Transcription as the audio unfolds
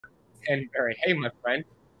And Barry, hey, my friend.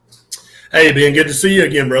 Hey, Ben, good to see you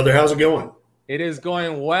again, brother. How's it going? It is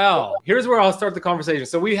going well. Here's where I'll start the conversation.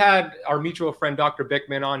 So we had our mutual friend, Dr.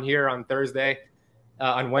 Bickman, on here on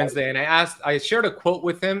Wednesday, and I shared a quote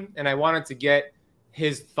with him, and I wanted to get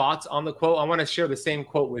his thoughts on the quote. I want to share the same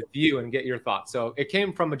quote with you and get your thoughts. So it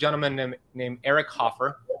came from a gentleman named Eric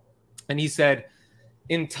Hoffer, and he said,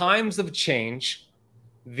 "In times of change,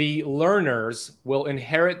 the learners will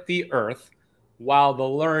inherit the earth, while the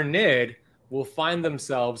learned will find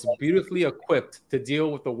themselves beautifully equipped to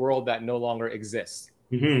deal with the world that no longer exists."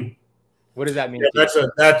 Mm-hmm. What does that mean?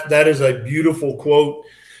 Yeah, that is a beautiful quote,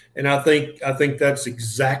 and I think that's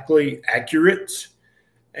exactly accurate.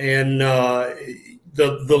 And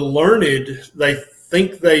the learned, they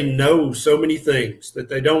think they know so many things that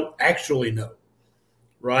they don't actually know,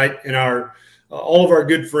 right? And all of our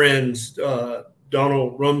good friends,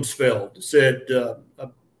 Donald Rumsfeld said,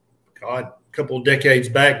 God, a couple of decades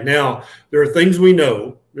back now, there are things we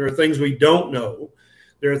know, there are things we don't know,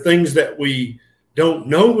 there are things that we don't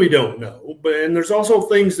know, and there's also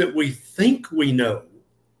things that we think we know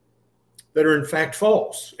that are in fact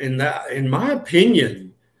false. And that, in my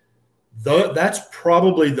opinion, that's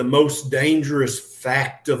probably the most dangerous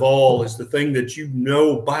fact of all, is the thing that you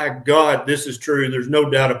know, by God, this is true, there's no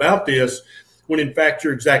doubt about this, when in fact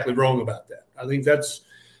you're exactly wrong about that. I think that's,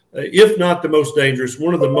 if not the most dangerous,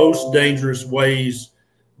 one of the most dangerous ways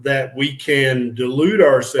that we can delude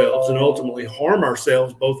ourselves and ultimately harm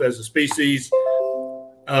ourselves, both as a species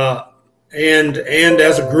and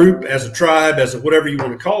as a group, as a tribe, as a whatever you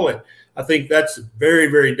want to call it. I think that's a very,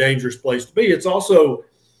 very dangerous place to be. It's also,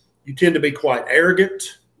 you tend to be quite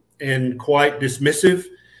arrogant and quite dismissive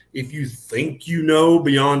if you think you know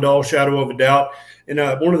beyond all shadow of a doubt. And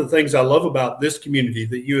one of the things I love about this community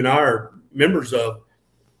that you and I are members of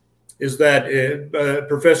is that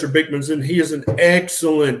Professor Bickman's, and he is an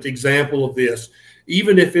excellent example of this.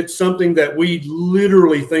 Even if it's something that we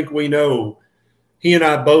literally think we know, he and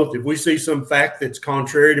I both, if we see some fact that's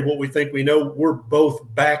contrary to what we think we know, we're both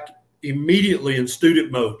back immediately in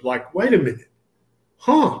student mode. Like, wait a minute,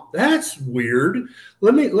 that's weird.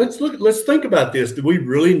 Let's think about this. Did we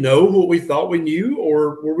really know what we thought we knew,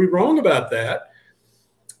 or were we wrong about that?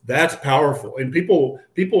 That's powerful. And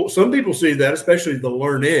some people see that, especially the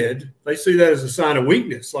learned, they see that as a sign of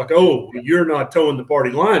weakness. Like, oh, you're not towing the party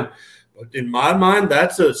line. But in my mind,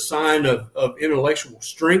 that's a sign of intellectual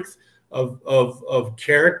strength, of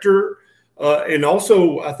character. And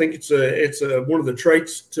also, I think it's one of the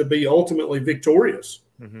traits to be ultimately victorious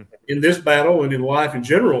in this battle and in life in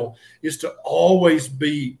general, is to always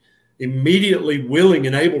be immediately willing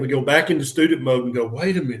and able to go back into student mode and go,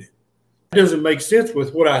 wait a minute, that doesn't make sense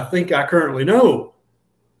with what I think I currently know.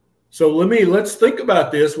 So let's think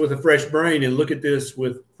about this with a fresh brain and look at this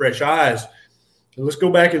with fresh eyes. And let's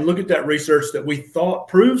go back and look at that research that we thought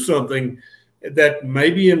proved something that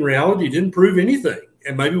maybe in reality didn't prove anything.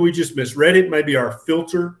 And maybe we just misread it. Maybe our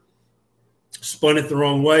filter spun it the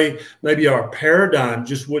wrong way. Maybe our paradigm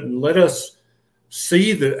just wouldn't let us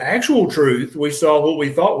see the actual truth. We saw what we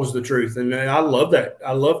thought was the truth. And I love that.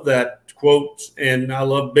 I love that quote. And I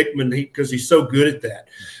love Bickman because he's so good at that.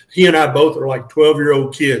 He and I both are like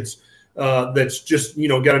 12-year-old kids that's just,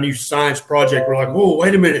 got a new science project. We're like, whoa,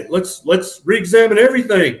 wait a minute. Let's re-examine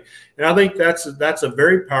everything. And I think that's a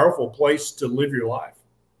very powerful place to live your life.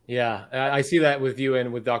 Yeah, I see that with you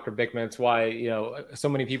and with Dr. Bickman. It's why, so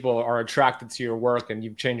many people are attracted to your work, and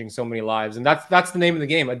you're changing so many lives. And that's the name of the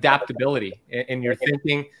game: adaptability in your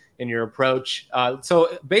thinking, in your approach.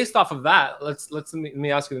 So based off of that, let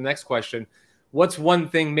me ask you the next question. What's one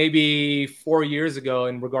thing maybe 4 years ago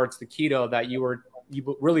in regards to keto that you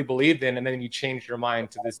really believed in, and then you changed your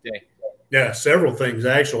mind to this day? Yeah, several things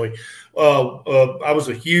actually. I was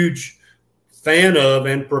a huge fan of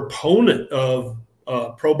and proponent of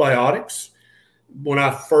probiotics when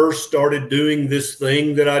I first started doing this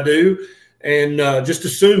thing that I do, and just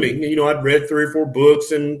assuming, I'd read 3 or 4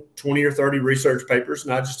 books and 20 or 30 research papers,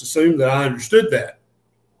 and I just assumed that I understood that.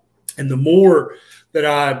 And the more that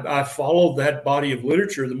I followed that body of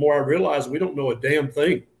literature, the more I realized we don't know a damn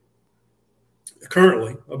thing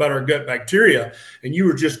currently about our gut bacteria. And you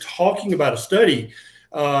were just talking about a study,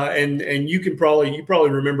 and you probably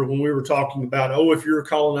remember when we were talking about, if you're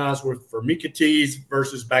colonized with Firmicutes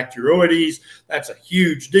versus Bacteroides, that's a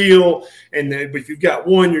huge deal. And if you've got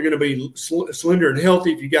one, you're going to be slender and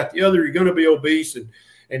healthy. If you got the other, you're going to be obese.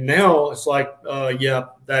 And now it's like,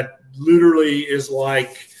 that literally is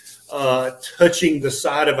like touching the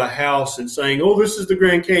side of a house and saying, this is the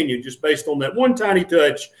Grand Canyon, just based on that one tiny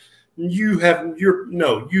touch. You have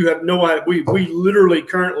no idea. We literally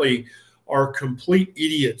currently are complete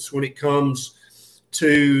idiots when it comes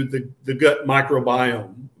to the gut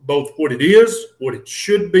microbiome, both what it is, what it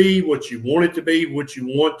should be, what you want it to be, what you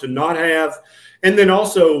want to not have, and then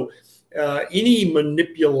also any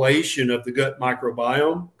manipulation of the gut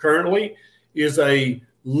microbiome currently is a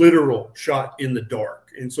literal shot in the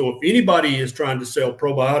dark. And so if anybody is trying to sell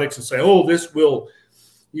probiotics and say, oh, this will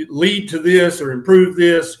lead to this or improve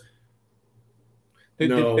this,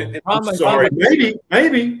 no, I'm sorry.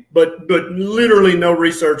 Maybe, but literally no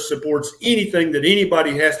research supports anything that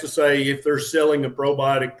anybody has to say if they're selling a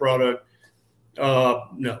probiotic product.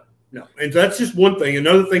 No. And that's just one thing.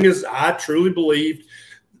 Another thing is I truly believed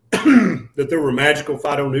that there were magical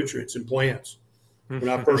phytonutrients in plants. When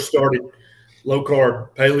I first started low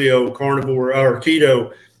carb, paleo, carnivore, or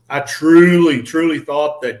keto, I truly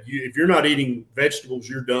thought that if you're not eating vegetables,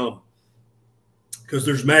 you're dumb. Because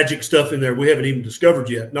there's magic stuff in there we haven't even discovered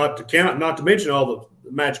yet, not to mention all the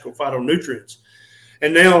magical phytonutrients.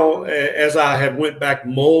 And now, as I have went back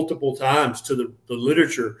multiple times to the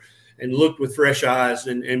literature and looked with fresh eyes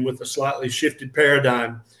and with a slightly shifted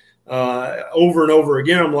paradigm over and over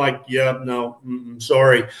again, I'm like, yeah, no,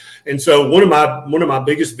 sorry. And so one of my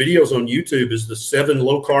biggest videos on YouTube is the 7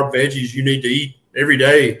 low carb veggies you need to eat every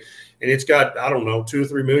day, and it's got, I don't know, 2 or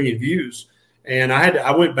 3 million views. And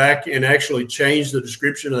I went back and actually changed the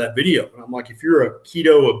description of that video. And I'm like, if you're a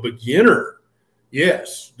keto beginner,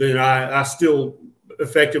 yes, then I still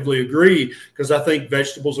effectively agree, because I think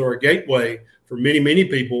vegetables are a gateway for many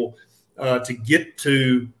people to get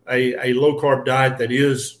to a low carb diet that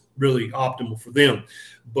is really optimal for them.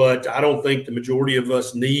 But I don't think the majority of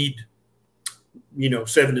us need,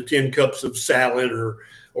 7 to 10 cups of salad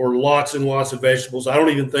or lots and lots of vegetables. I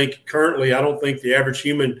don't think the average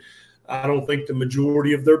human, I don't think the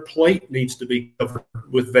majority of their plate needs to be covered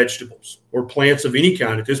with vegetables or plants of any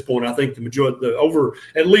kind at this point. I think over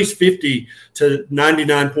at least 50 to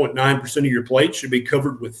 99.9% of your plate should be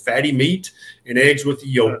covered with fatty meat and eggs with the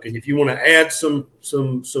yolk. And if you want to add some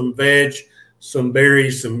veg, some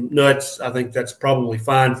berries, some nuts, I think that's probably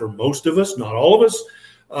fine for most of us, not all of us.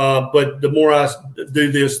 But the more I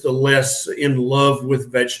do this, the less in love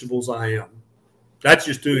with vegetables I am. That's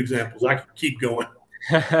just 2 examples. I can keep going.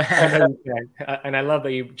 And I love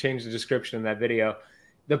that you changed the description in that video.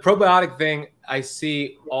 The probiotic thing I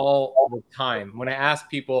see all the time. When I ask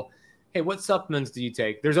people, hey, what supplements do you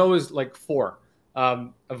take? There's always like 4. A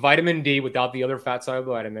vitamin D without the other fat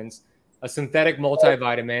soluble vitamins, a synthetic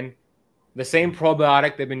multivitamin, the same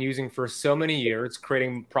probiotic they've been using for so many years,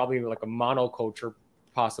 creating probably like a monoculture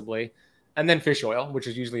possibly, and then fish oil, which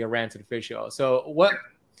is usually a rancid fish oil. So what...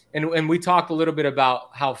 And we talked a little bit about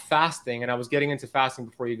how fasting, and I was getting into fasting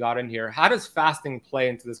before you got in here. How does fasting play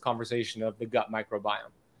into this conversation of the gut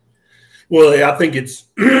microbiome? Well, I think it's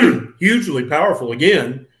hugely powerful.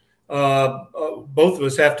 Again, both of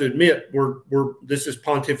us have to admit this is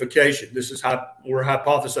pontification. We're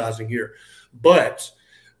hypothesizing here. But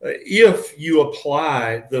if you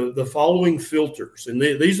apply the following filters, and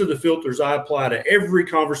these are the filters I apply to every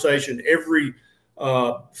conversation, every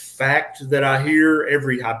fact that I hear,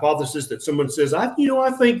 every hypothesis that someone says, I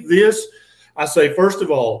think this, I say, first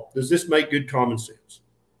of all, does this make good common sense?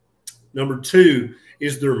 Number 2,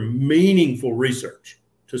 is there meaningful research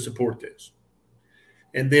to support this?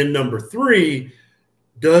 And then number 3,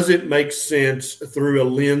 does it make sense through a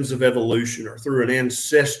lens of evolution or through an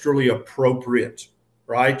ancestrally appropriate,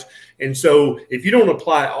 right? And so if you don't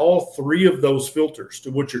apply all 3 of those filters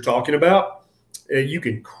to what you're talking about, you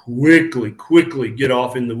can quickly get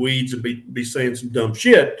off in the weeds and be saying some dumb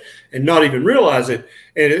shit and not even realize it.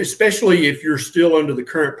 And especially if you're still under the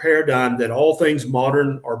current paradigm that all things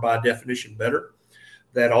modern are by definition better,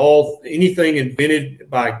 that anything invented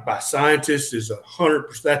by scientists is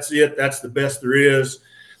 100%, that's it, that's the best there is,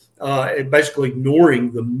 and basically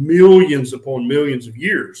ignoring the millions upon millions of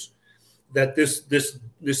years that this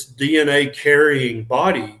DNA carrying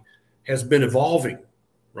body has been evolving,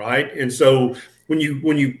 right? And so when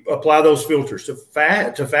you apply those filters to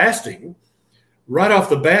fasting, right off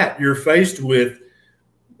the bat, you're faced with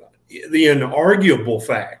the inarguable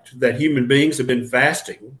fact that human beings have been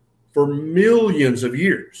fasting for millions of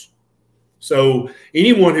years. So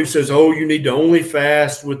anyone who says, oh, you need to only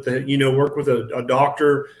fast with work with a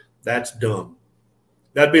doctor, that's dumb.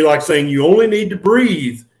 That'd be like saying you only need to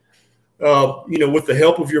breathe, with the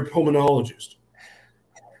help of your pulmonologist.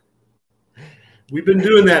 We've been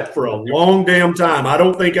doing that for a long damn time. I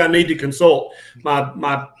don't think I need to consult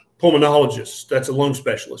my pulmonologist, that's a lung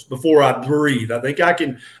specialist, before I breathe. I think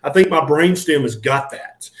my brainstem has got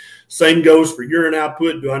that. Same goes for urine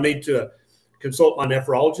output. Do I need to consult my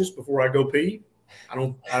nephrologist before I go pee? I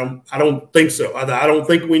don't think so. I don't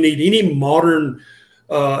think we need any modern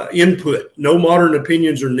input. No modern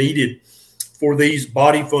opinions are needed for these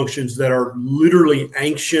body functions that are literally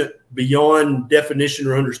ancient beyond definition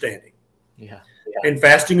or understanding. Yeah. And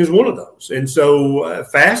fasting is one of those. And so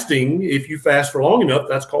fasting, if you fast for long enough,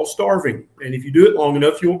 that's called starving. And if you do it long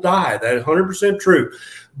enough, you'll die. That is 100% true.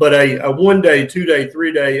 But a 1 day, 2 day,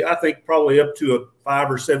 3 day, I think probably up to a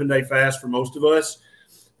 5 or 7 day fast for most of us,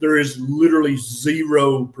 there is literally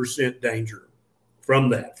 0% danger from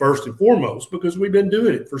that, first and foremost, because we've been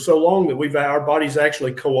doing it for so long that our body's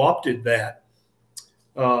actually co-opted that.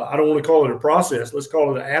 I don't want to call it a process. Let's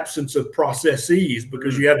call it an absence of processes,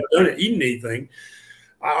 because you haven't eaten anything.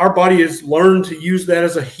 Our body has learned to use that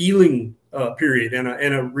as a healing period and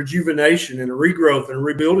a rejuvenation and a regrowth and a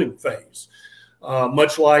rebuilding phase.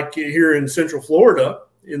 Much like here in Central Florida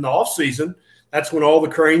in the off season, that's when all the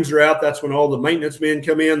cranes are out. That's when all the maintenance men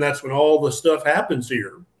come in. That's when all the stuff happens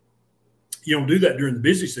here. You don't do that during the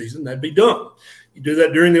busy season. That'd be dumb. You do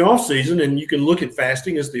that during the off season, and you can look at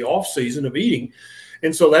fasting as the off season of eating.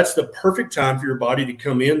 And so that's the perfect time for your body to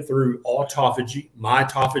come in through autophagy,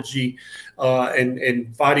 mitophagy,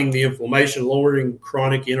 and fighting the inflammation, lowering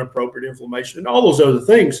chronic inappropriate inflammation, and all those other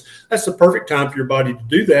things. That's the perfect time for your body to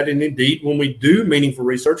do that. And indeed, when we do meaningful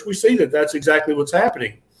research, we see that that's exactly what's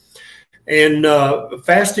happening. And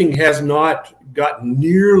fasting has not got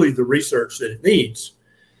nearly the research that it needs.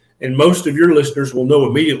 And most of your listeners will know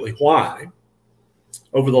immediately why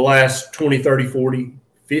over the last 20, 30, 40,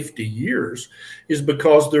 50 years is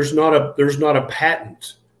because there's not a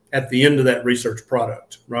patent at the end of that research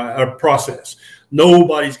product, right? Or process.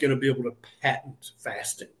 Nobody's going to be able to patent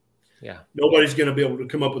fasting. Yeah. Nobody's going to be able to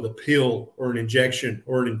come up with a pill or an injection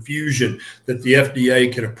or an infusion that the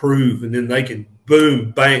FDA can approve, and then they can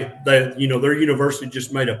boom, bang. Their university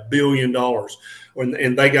just made $1 billion,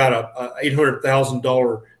 and they got a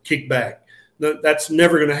 $800,000 kickback. That's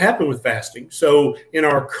never going to happen with fasting. So in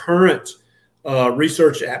our current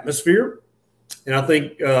research atmosphere, and I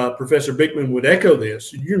think Professor Bickman would echo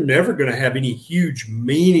this, you're never going to have any huge,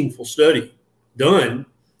 meaningful study done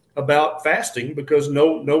about fasting because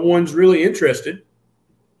no one's really interested,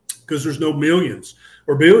 because there's no millions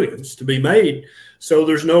or billions to be made. So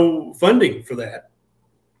there's no funding for that.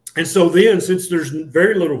 And so then, since there's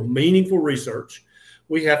very little meaningful research,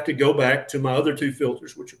 we have to go back to my other two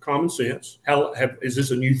filters, which are common sense. Is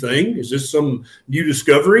this a new thing? Is this some new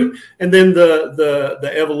discovery? And then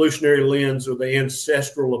the evolutionary lens, or the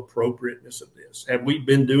ancestral appropriateness of this. Have we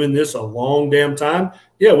been doing this a long damn time?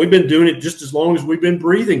 Yeah, we've been doing it just as long as we've been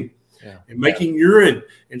breathing and making urine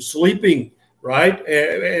and sleeping, right?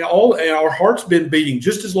 And our heart's been beating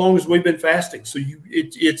just as long as we've been fasting. So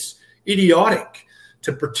it's idiotic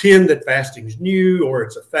to pretend that fasting is new, or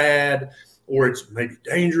it's a fad, or it's maybe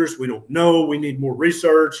dangerous. We don't know. We need more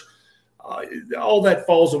research. All that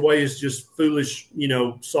falls away is just foolish,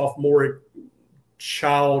 sophomoric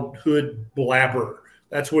childhood blabber.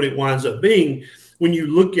 That's what it winds up being when you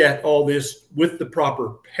look at all this with the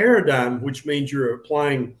proper paradigm, which means you're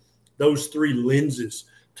applying those three lenses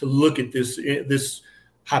to look at this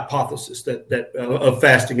hypothesis of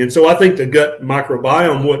fasting. And so I think the gut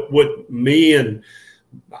microbiome, what me and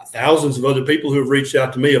thousands of other people who have reached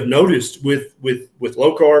out to me have noticed with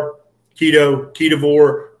low carb, keto,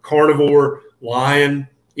 ketovore, carnivore, lion,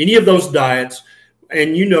 any of those diets.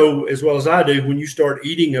 And as well as I do, when you start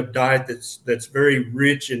eating a diet that's very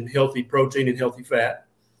rich in healthy protein and healthy fat,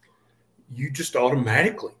 you just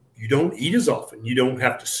automatically, you don't eat as often. You don't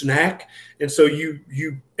have to snack. And so you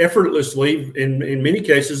effortlessly, in many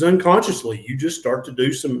cases unconsciously, you just start to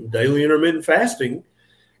do some daily intermittent fasting.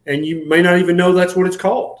 And you may not even know that's what it's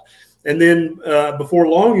called. And then before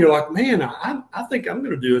long, you're like, man, I think I'm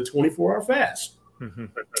going to do a 24-hour fast.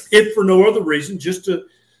 If for no other reason, just to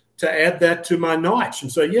add that to my notch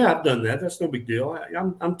and say, yeah, I've done that. That's no big deal.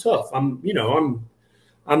 I'm tough. I'm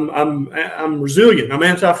resilient. I'm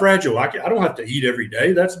anti-fragile. I don't have to eat every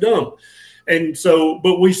day. That's dumb. And so,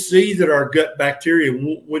 but we see that our gut bacteria,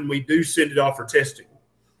 when we do send it off for testing,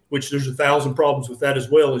 which there's 1,000 problems with that as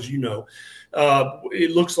well, as you know,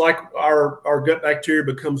 it looks like our gut bacteria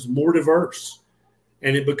becomes more diverse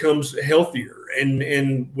and it becomes healthier.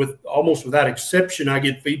 And with almost without exception, I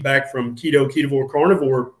get feedback from keto, ketovore,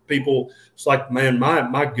 carnivore people. It's like, man,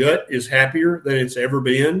 my gut is happier than it's ever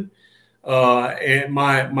been. And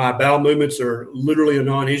my bowel movements are literally a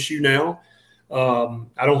non-issue now.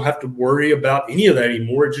 I don't have to worry about any of that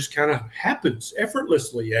anymore. It just kind of happens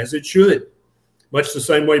effortlessly, as it should. Much the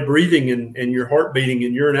same way breathing and your heart beating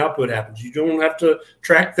and urine output happens. You don't have to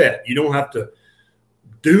track that. You don't have to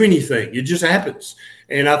do anything. It just happens.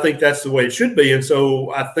 And I think that's the way it should be. And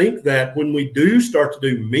so I think that when we do start to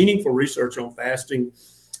do meaningful research on fasting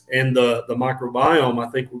and the microbiome, I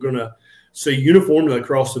think we're going to see uniformly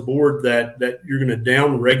across the board that you're going to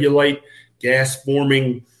down-regulate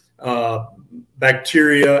gas-forming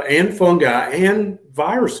bacteria and fungi and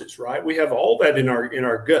viruses, right? We have all that in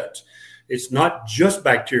our guts. It's not just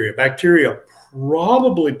bacteria. Bacteria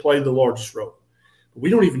probably play the largest role. But we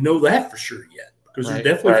don't even know that for sure yet, because there's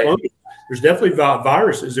definitely fungi. There's definitely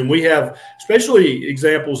viruses, and we have especially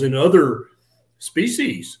examples in other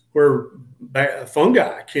species where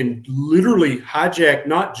fungi can literally hijack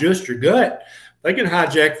not just your gut, they can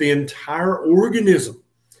hijack the entire organism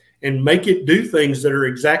and make it do things that are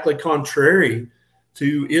exactly contrary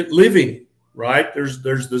to it living, right? There's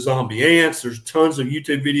the zombie ants, there's tons of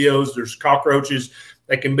YouTube videos, there's cockroaches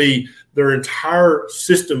that can be, their entire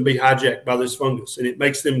system be hijacked by this fungus, and it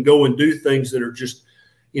makes them go and do things that are just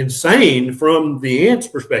insane from the ant's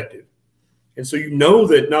perspective. And so you know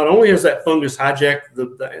that not only has that fungus hijacked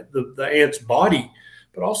the ant's body,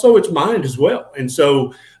 but also its mind as well. And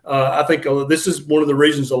so I think this is one of the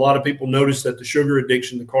reasons a lot of people notice that the sugar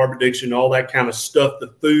addiction, the carb addiction, all that kind of stuff,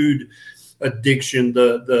 the food addiction,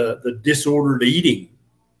 the disordered eating,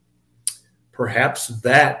 perhaps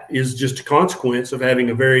that is just a consequence of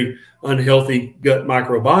having a very unhealthy gut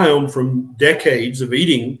microbiome from decades of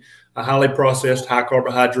eating a highly processed, high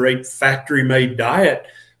carbohydrate, factory-made diet.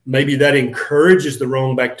 Maybe that encourages the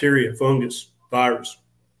wrong bacteria, fungus, virus.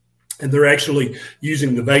 And they're actually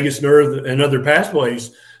using the vagus nerve and other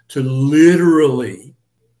pathways to literally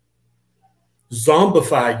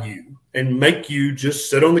zombify you and make you just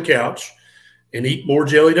sit on the couch and eat more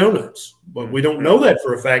jelly donuts. But we don't know that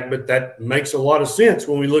for a fact, but that makes a lot of sense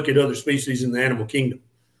when we look at other species in the animal kingdom.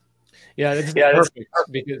 Yeah, this is perfect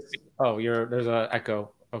because there's an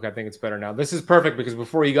echo. Okay, I think it's better now. This is perfect because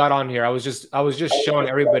before you got on here, I was just showing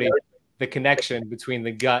everybody the connection between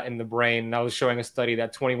the gut and the brain. And I was showing a study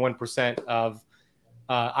that 21% of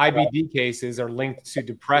IBD cases are linked to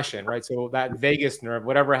depression, right? So that vagus nerve,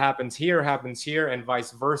 whatever happens here, and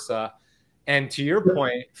vice versa. And to your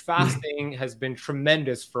point, fasting has been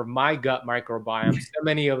tremendous for my gut microbiome. So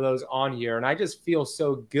many of those on here, and I just feel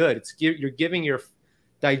so good. You're giving your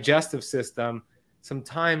digestive system some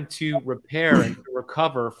time to repair and to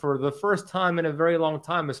recover for the first time in a very long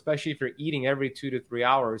time, especially if you're eating every 2 to 3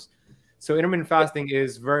 hours. So intermittent fasting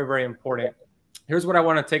is very, very important. Here's what I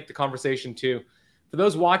want to take the conversation to. For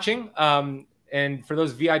those watching and for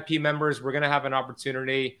those VIP members, we're going to have an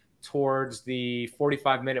opportunity towards the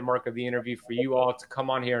 45-minute mark of the interview for you all to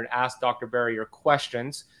come on here and ask Dr. Berry your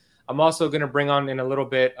questions. I'm also going to bring on in a little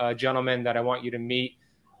bit a gentleman that I want you to meet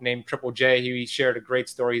named Triple J. He shared a great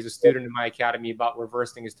story. He's a student in my academy about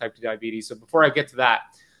reversing his type 2 diabetes. So before I get to that,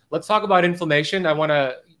 let's talk about inflammation. I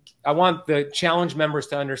want the challenge members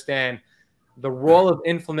to understand the role of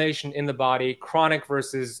inflammation in the body, chronic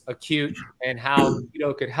versus acute, and how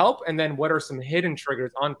keto could help. And then what are some hidden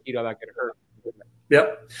triggers on keto that could hurt?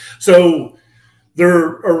 Yep. So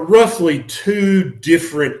there are roughly 2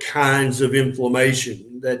 different kinds of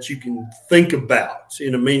inflammation that you can think about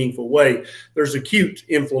in a meaningful way. There's acute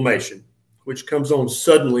inflammation, which comes on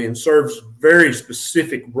suddenly and serves very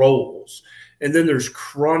specific roles. And then there's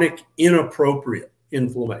chronic inappropriate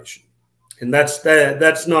inflammation. And that's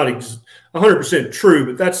not 100% true,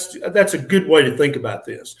 but that's a good way to think about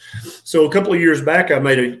this. So a couple of years back, I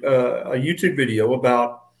made a YouTube video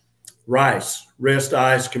about rest,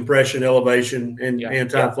 ice, compression, elevation, and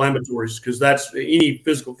anti-inflammatories, because that's any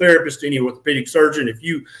physical therapist, any orthopedic surgeon. If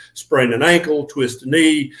you sprain an ankle, twist a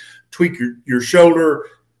knee, tweak your shoulder,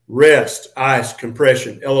 rest, ice,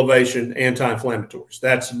 compression, elevation, anti-inflammatories.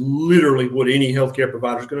 That's literally what any healthcare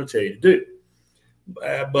provider is going to tell you to do.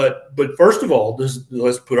 But first of all,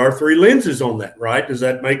 let's put our 3 lenses on that, right? Does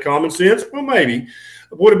that make common sense? Well, maybe.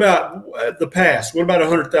 What about the past? What about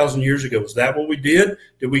 100,000 years ago? Is that what we did?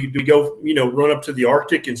 Did we go, run up to the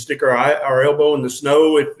Arctic and stick our elbow in the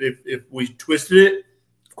snow if we twisted it?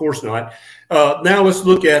 Of course not. Now let's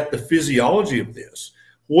look at the physiology of this.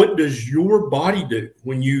 What does your body do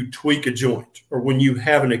when you tweak a joint or when you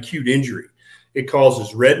have an acute injury? It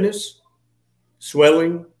causes redness,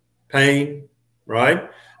 swelling, pain, right?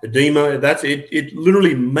 Edema, it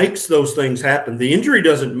literally makes those things happen. The injury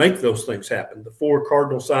doesn't make those things happen, the 4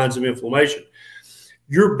 cardinal signs of inflammation.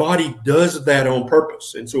 Your body does that on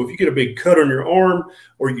purpose. And so if you get a big cut on your arm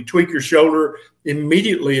or you tweak your shoulder,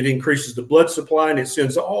 immediately it increases the blood supply and it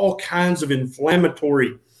sends all kinds of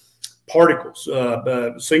inflammatory particles,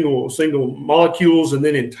 single molecules, and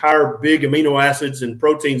then entire big amino acids and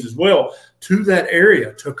proteins as well to that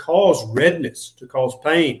area to cause redness, to cause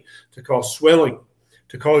pain, to cause swelling,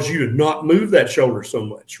 to cause you to not move that shoulder so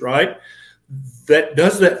much, right? That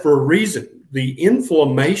does that for a reason. the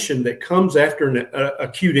inflammation that comes after an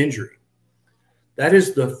acute injury, that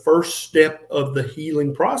is the first step of the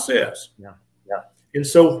healing process. Yeah. And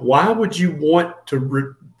so why would you want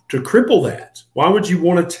to cripple that? Why would you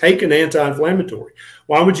want to take an anti-inflammatory?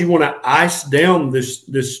 Why would you want to ice down this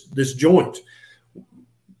joint?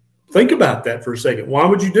 Think about that for a second. Why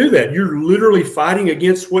would you do that? You're literally fighting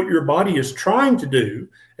against what your body is trying to do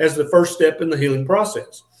as the first step in the healing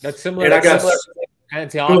process. That's similar. To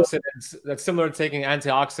antioxidants. That's similar to taking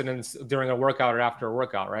antioxidants during a workout or after a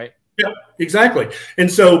workout, right? Yeah, exactly. And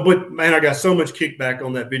so, but man, I got so much kickback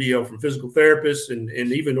on that video from physical therapists and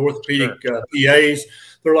even orthopedic PAs.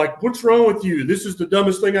 They're like, "What's wrong with you? This is the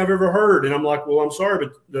dumbest thing I've ever heard." And I'm like, "Well, I'm sorry,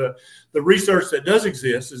 but the research that does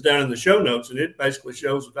exist is down in the show notes, and it basically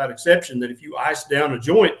shows without exception that if you ice down a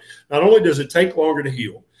joint, not only does it take longer to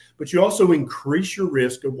heal, but you also increase your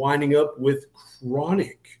risk of winding up with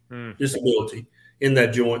chronic disability in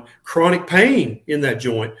that joint, chronic pain in that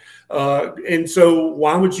joint. And so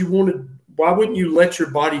why wouldn't you let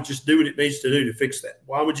your body just do what it needs to do to fix that?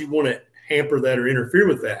 Why would you want to hamper that or interfere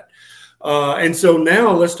with that? And so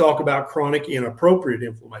now let's talk about chronic inappropriate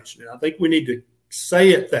inflammation. And I think we need to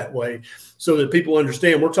say it that way so that people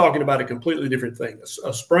understand we're talking about a completely different thing.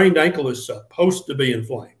 A sprained ankle is supposed to be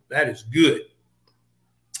inflamed. That is good.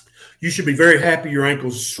 You should be very happy your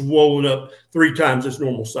ankle's swollen up 3 times its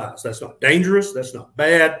normal size. That's not dangerous. That's not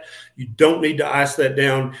bad. You don't need to ice that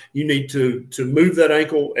down. You need to move that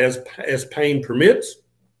ankle as pain permits.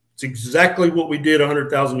 It's exactly what we did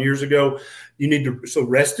 100,000 years ago. You need to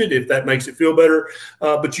rest it if that makes it feel better.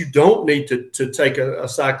 But you don't need to take a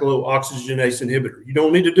cyclooxygenase inhibitor. You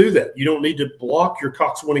don't need to do that. You don't need to block your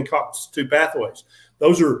COX-1 and COX-2 pathways.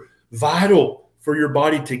 Those are vital for your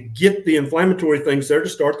body to get the inflammatory things there to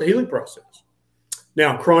start the healing process.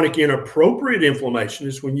 Now, chronic inappropriate inflammation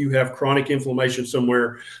is when you have chronic inflammation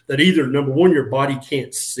somewhere that either, number one, your body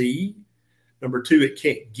can't see, number two, it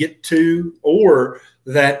can't get to, or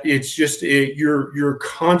that it's just you're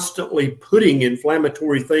constantly putting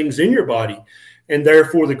inflammatory things in your body, and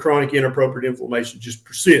therefore the chronic inappropriate inflammation just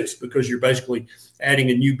persists because you're basically adding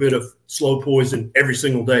a new bit of slow poison every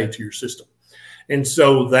single day to your system. And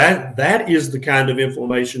so that is the kind of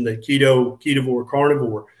inflammation that ketovore,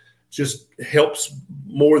 carnivore just helps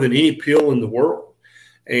more than any pill in the world.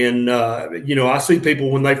 And, I see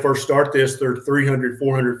people when they first start this, they're 300,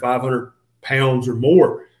 400, 500 pounds or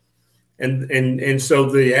more. And so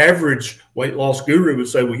the average weight loss guru would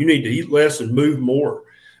say, well, you need to eat less and move more.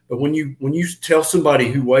 But when you tell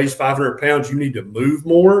somebody who weighs 500 pounds, you need to move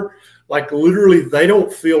more, like literally they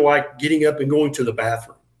don't feel like getting up and going to the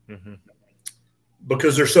bathroom. Mm-hmm.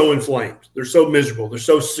 Because they're so inflamed, they're so miserable, they're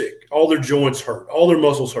so sick, all their joints hurt, all their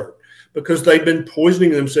muscles hurt, because they've been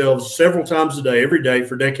poisoning themselves several times a day, every day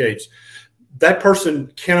for decades. That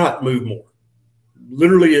person cannot move more.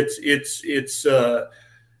 Literally, it's the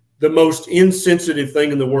most insensitive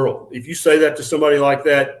thing in the world. If you say that to somebody like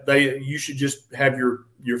that, you should just have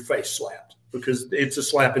your face slapped, because it's a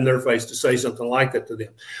slap in their face to say something like that to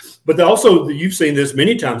them. But also, you've seen this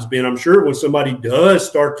many times, Ben, I'm sure, when somebody does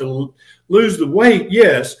start to lose the weight,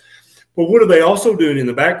 yes, but what are they also doing in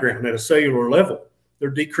the background at a cellular level? They're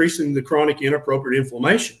decreasing the chronic inappropriate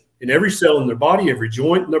inflammation in every cell in their body, every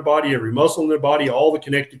joint in their body, every muscle in their body, all the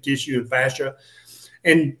connective tissue and fascia.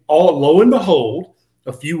 And lo and behold,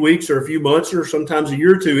 a few weeks or a few months or sometimes a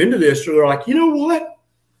year or two into this, they're like, you know what?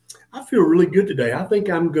 I feel really good today. I think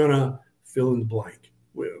I'm going to fill in the blank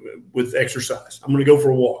with exercise. I'm going to go for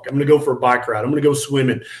a walk. I'm going to go for a bike ride. I'm going to go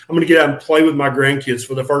swimming. I'm going to get out and play with my grandkids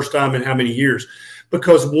for the first time in how many years?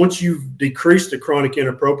 Because once you've decreased the chronic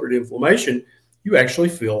inappropriate inflammation, you actually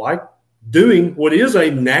feel like doing what is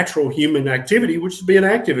a natural human activity, which is being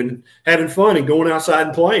active and having fun and going outside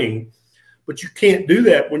and playing. But you can't do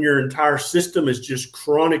that when your entire system is just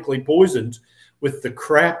chronically poisoned with the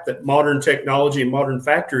crap that modern technology and modern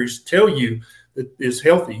factories tell you that is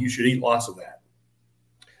healthy. You should eat lots of that.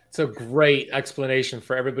 It's a great explanation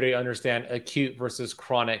for everybody to understand acute versus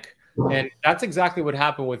chronic. And that's exactly what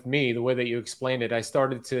happened with me, the way that you explained it. I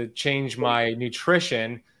started to change my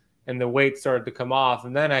nutrition and the weight started to come off.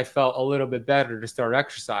 And then I felt a little bit better to start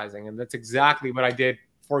exercising. And that's exactly what I did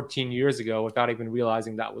 14 years ago without even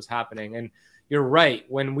realizing that was happening. And you're right.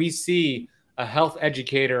 When we see a health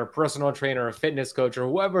educator, a personal trainer, a fitness coach, or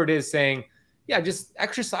whoever it is saying, yeah, just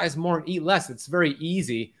exercise more and eat less, it's very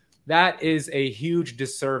easy. That is a huge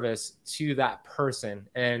disservice to that person.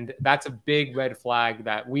 And that's a big red flag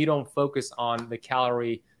that we don't focus on the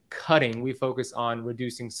calorie cutting. We focus on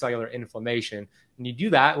reducing cellular inflammation. And you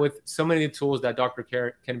do that with so many of the tools that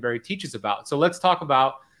Dr. Ken Berry teaches about. So let's talk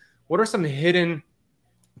about what are some hidden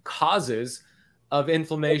causes of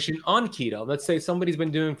inflammation on keto? Let's say somebody's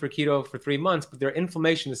been doing for keto for 3 months, but their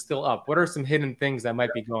inflammation is still up. What are some hidden things that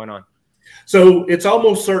might be going on? So it's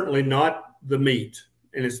almost certainly not the meat,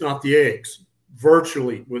 and it's not the eggs,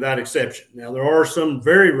 virtually without exception. Now, there are some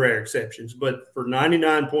very rare exceptions, but for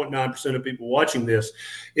 99.9% of people watching this,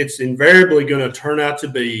 it's invariably going to turn out to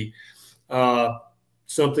be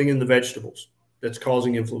something in the vegetables that's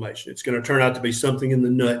causing inflammation. It's going to turn out to be something in the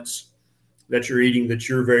nuts that you're eating that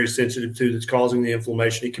you're very sensitive to that's causing the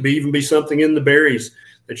inflammation. It could even be something in the berries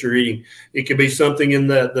that you're eating. It could be something in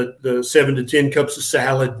the 7 to 10 cups of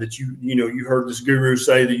salad that you heard this guru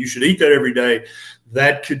say that you should eat that every day.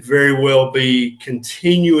 That could very well be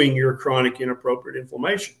continuing your chronic inappropriate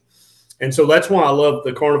inflammation. And so that's why I love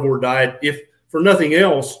the carnivore diet. If for nothing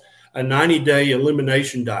else, a 90-day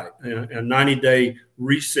elimination diet, a 90-day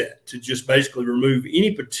reset to just basically remove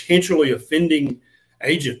any potentially offending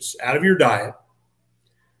agents out of your diet.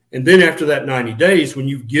 And then after that 90 days, when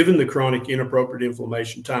you've given the chronic inappropriate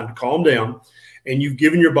inflammation time to calm down and you've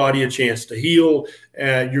given your body a chance to heal,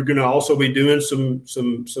 you're going to also be doing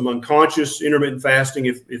some unconscious intermittent fasting,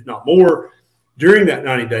 if not more, during that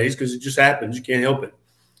 90 days, because it just happens. You can't help it.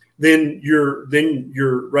 Then your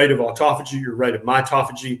rate of autophagy, your rate of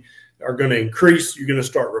mitophagy are going to increase. You're going to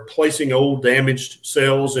start replacing old damaged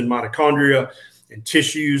cells and mitochondria and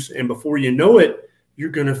tissues. And before you know it, you're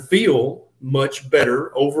going to feel much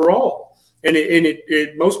better overall. And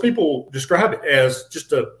most people describe it as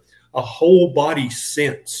just a whole body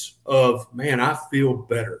sense of, man, I feel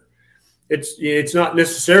better. It's not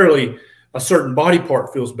necessarily a certain body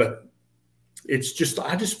part feels better. It's just,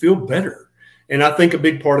 I just feel better. And I think a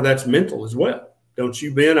big part of that's mental as well. Don't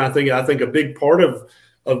you, Ben? I think a big part of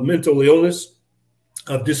mental illness,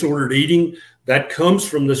 of disordered eating, that comes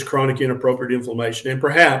from this chronic inappropriate inflammation. And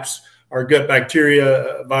perhaps our gut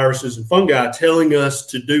bacteria, viruses, and fungi telling us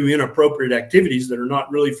to do inappropriate activities that are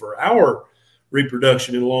not really for our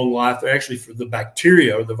reproduction and long life. They're actually for the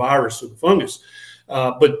bacteria or the virus or the fungus.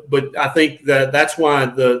 But I think that's why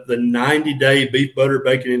the 90-day beef, butter,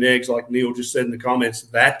 bacon, and eggs, like Neil just said in the comments,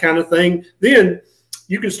 that kind of thing, then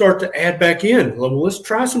you can start to add back in. Well, let's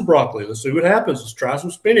try some broccoli. Let's see what happens. Let's try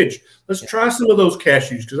some spinach. Let's try some of those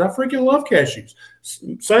cashews, because I freaking love cashews.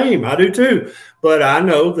 Same, I do too. But I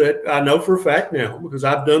know for a fact now, because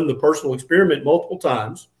I've done the personal experiment multiple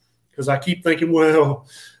times, because I keep thinking, well,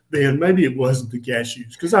 then maybe it wasn't the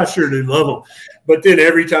cashews, because I sure do love them. But then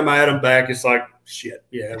every time I add them back, it's like, shit,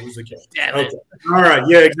 yeah, it was the cashews. Okay. All right,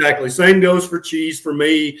 yeah, exactly. Same goes for cheese for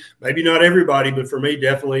me. Maybe not everybody, but for me,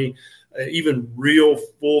 definitely. Even real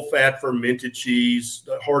full-fat fermented cheese,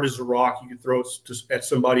 hard as a rock, you can throw it at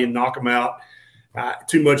somebody and knock them out.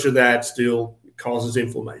 Too much of that still causes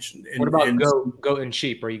inflammation. What about goat and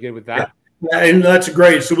sheep? Are you good with that? Yeah, and that's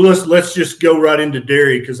great. So let's just go right into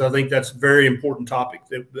dairy, because I think that's a very important topic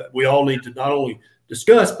that we all need to not only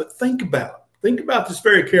discuss, but think about. Think about this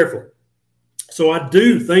very carefully. So I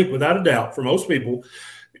do think, without a doubt, for most people,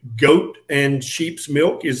 goat and sheep's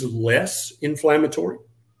milk is less inflammatory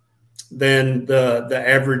than the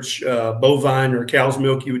average bovine or cow's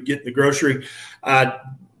milk you would get in the grocery.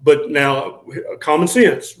 But now, common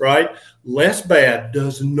sense, right? Less bad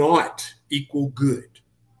does not equal good.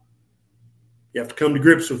 You have to come to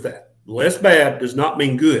grips with that. Less bad does not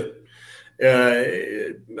mean good.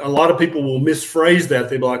 A lot of people will misphrase that.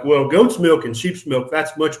 They'll be like, well, goat's milk and sheep's milk,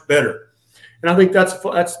 that's much better. And I think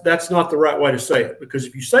that's not the right way to say it, because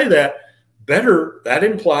if you say that, better, that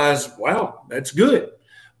implies, wow, that's good.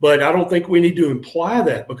 But I don't think we need to imply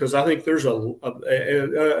that, because I think there's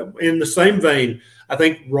in the same vein, I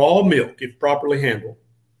think raw milk, if properly handled,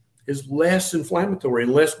 is less inflammatory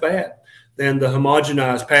and less bad than the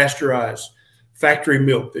homogenized, pasteurized factory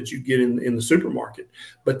milk that you get in the supermarket.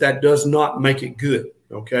 But that does not make it good,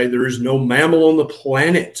 okay? There is no mammal on the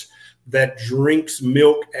planet that drinks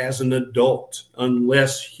milk as an adult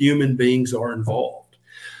unless human beings are involved.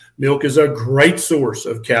 Milk is a great source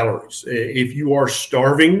of calories. If you are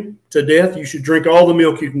starving to death, you should drink all the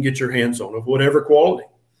milk you can get your hands on, of whatever quality.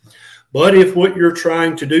 But if what you're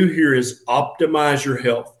trying to do here is optimize your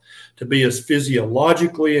health to be as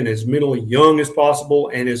physiologically and as mentally young as possible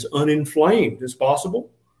and as uninflamed as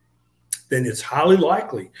possible, then it's highly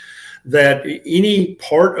likely that any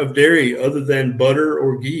part of dairy other than butter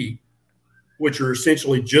or ghee, which are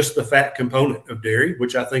essentially just the fat component of dairy,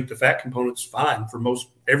 which I think the fat component's fine for most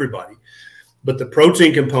everybody. But the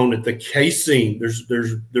protein component, the casein,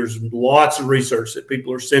 there's lots of research that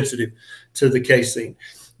people are sensitive to the casein,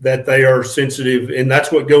 that they are sensitive, and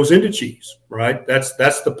that's what goes into cheese, right? That's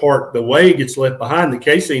the part, the whey gets left behind. The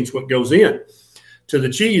casein's what goes in to the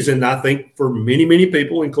cheese. And I think for many, many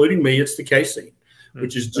people, including me, it's the casein.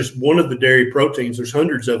 which is just one of the dairy proteins. There's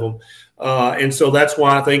hundreds of them. And so that's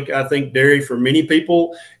why I think dairy for many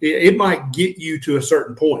people, it might get you to a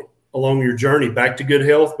certain point along your journey back to good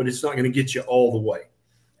health, but it's not going to get you all the way.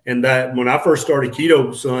 And that when I first started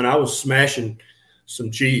keto, son, I was smashing some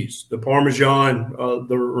cheese, the Parmesan,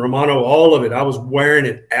 the Romano, all of it. I was wearing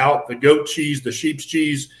it out, the goat cheese, the sheep's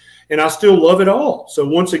cheese, and I still love it all. So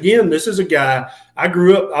once again, this is a guy, I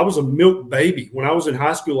grew up, I was a milk baby. When I was in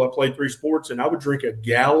high school, I played 3 sports, and I would drink a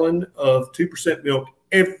gallon of 2% milk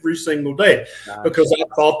every single day because I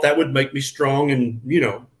thought that would make me strong and, you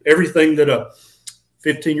know, everything that a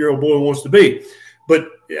 15-year-old boy wants to be. But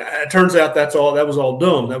it turns out that was all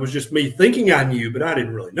dumb. That was just me thinking I knew, but I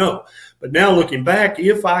didn't really know. But now looking back,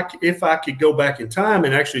 if I could go back in time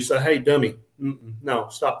and actually say, hey, dummy, no,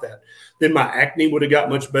 stop that, then my acne would have got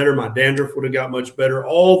much better. My dandruff would have got much better.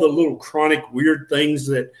 All the little chronic weird things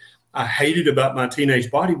that I hated about my teenage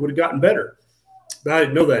body would have gotten better. But I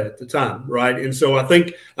didn't know that at the time, right? And so I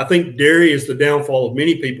think dairy is the downfall of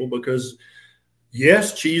many people because –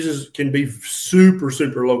 yes, cheeses can be super,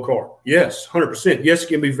 super low carb. Yes, 100%. Yes, it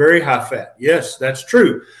can be very high fat. Yes, that's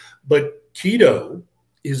true. But keto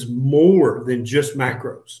is more than just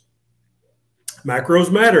macros.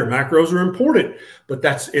 Macros matter. Macros are important, but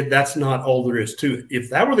that's not all there is to it. If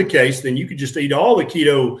that were the case, then you could just eat all the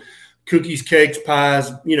keto cookies, cakes,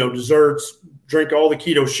 pies, you know, desserts, drink all the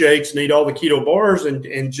keto shakes and eat all the keto bars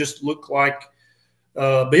and just look like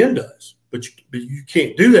Ben does. But you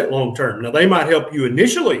can't do that long term. Now, they might help you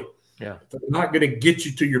initially. Yeah. But they're not going to get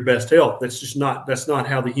you to your best health. That's not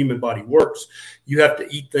how the human body works. You have to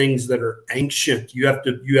eat things that are ancient. You have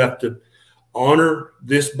to honor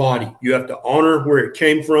this body. You have to honor where it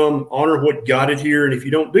came from, honor what got it here. And if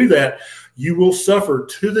you don't do that, you will suffer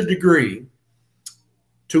to the degree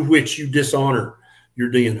to which you dishonor your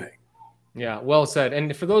DNA. Yeah, well said.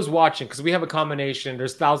 And for those watching, because we have a combination,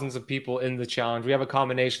 there's thousands of people in the challenge. We have a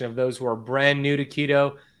combination of those who are brand new to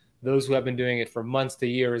keto, those who have been doing it for months to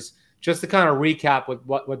years. Just to kind of recap with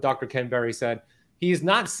what Dr. Ken Berry said, he's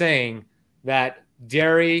not saying that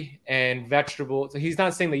dairy and vegetables, he's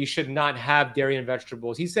not saying that you should not have dairy and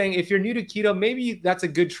vegetables. He's saying if you're new to keto, maybe that's a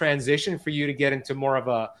good transition for you to get into more of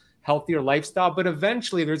a healthier lifestyle. But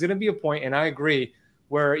eventually there's going to be a point, and I agree,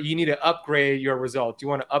 where you need to upgrade your results. You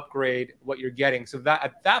want to upgrade what you're getting. So that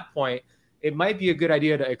at that point, it might be a good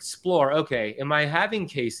idea to explore, okay, am I having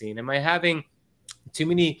casein? Am I having too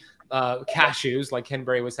many cashews like Ken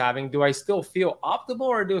Berry was having? Do I still feel optimal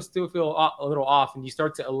or do I still feel a little off? And you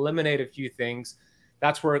start to eliminate a few things.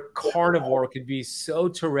 That's where carnivore could be so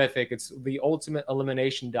terrific. It's the ultimate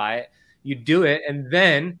elimination diet. You do it, and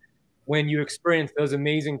then when you experience those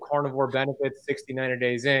amazing carnivore benefits 60, 90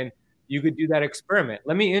 days in, you could do that experiment.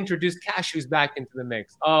 Let me introduce cashews back into the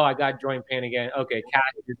mix. Oh, I got joint pain again. Okay,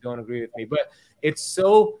 cashews don't agree with me. But it's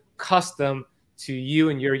so custom to you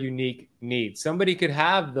and your unique needs. Somebody could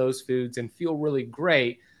have those foods and feel really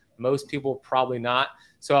great. Most people probably not.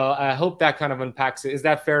 So I hope that kind of unpacks it. Is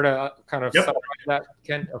that fair to kind of summarize that,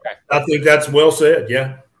 Ken? Okay. I think that's well said,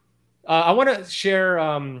 yeah. I want to share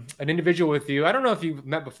an individual with you. I don't know if you've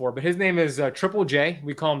met before, but his name is Triple J.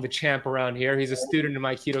 We call him the champ around here. He's a student in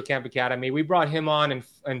my Keto Camp Academy. We brought him on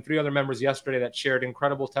and 3 other members yesterday that shared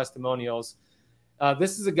incredible testimonials.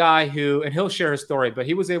 This is a guy who, and he'll share his story, but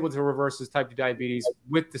he was able to reverse his type 2 diabetes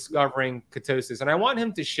with discovering ketosis. And I want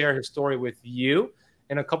him to share his story with you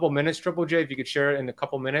in a couple minutes, Triple J, if you could share it in a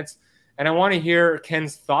couple minutes. And I want to hear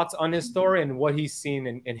Ken's thoughts on his story and what he's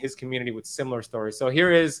seen in his community with similar stories. So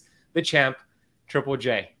here is the champ, Triple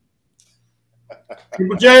J.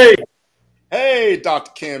 Triple J. Hey,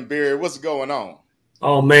 Dr. Ken Berry, what's going on?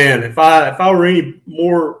 Oh man, if I were any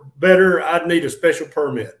more better, I'd need a special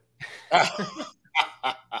permit.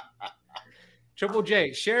 Triple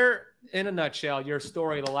J, share in a nutshell your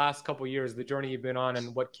story the last couple of years, the journey you've been on,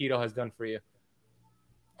 and what keto has done for you.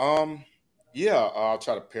 Yeah, I'll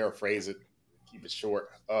try to paraphrase it, keep it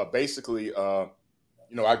short. Basically,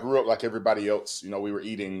 I grew up like everybody else. We were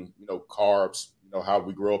eating, carbs, how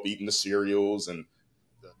we grew up eating the cereals and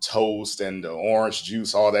the toast and the orange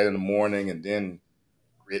juice, all that in the morning, and then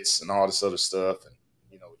grits and all this other stuff, and,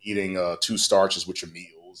 eating 2 starches with your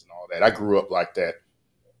meals and all that. I grew up like that.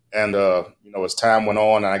 And, as time went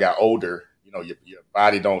on and I got older, your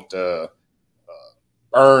body don't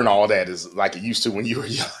burn all that as like it used to when you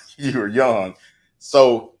were young.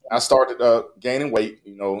 So I started gaining weight,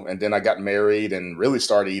 and then I got married and really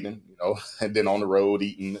started eating, and then on the road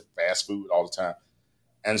eating fast food all the time.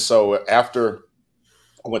 And so after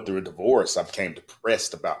I went through a divorce, I became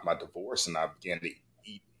depressed about my divorce, and I began to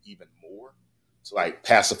eat even more to like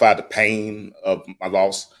pacify the pain of my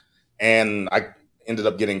loss. And I ended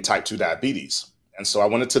up getting type 2 diabetes. And so I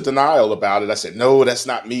went into denial about it. I said, no, that's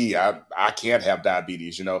not me. I can't have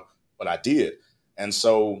diabetes, but I did. And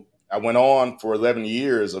so I went on for 11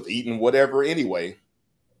 years of eating whatever anyway,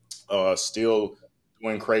 still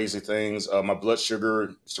doing crazy things. My blood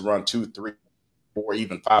sugar used to run 2, 3, 4,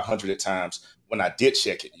 even 500 at times when I did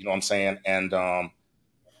check it, you know what I'm saying? And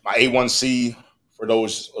my A1C for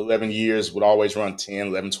those 11 years would always run 10,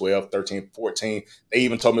 11, 12, 13, 14. They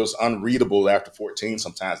even told me it was unreadable after 14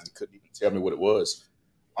 sometimes. They couldn't even tell me what it was.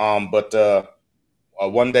 But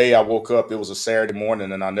one day I woke up, it was a Saturday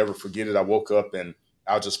morning, and I'll never forget it. I woke up and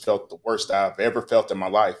I just felt the worst I've ever felt in my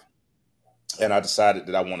life. And I decided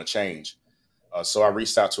that I want to change. So I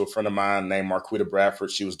reached out to a friend of mine named Marquita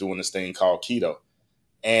Bradford. She was doing this thing called keto.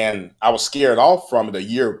 And I was scared off from it a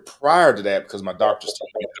year prior to that because my doctors told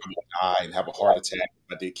me I would die and have a heart attack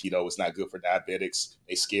if I did keto. It's not good for diabetics.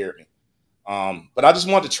 They scared me. But I just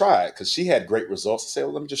wanted to try it because she had great results. I said,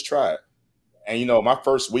 well, let me just try it. And, my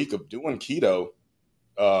first week of doing keto,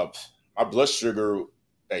 my blood sugar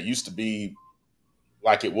that used to be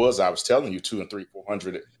like it was, I was telling you, 200 and 300,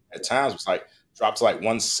 400 at times, was like dropped to like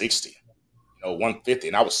 160, 150.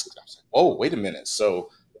 And I was like, whoa, wait a minute.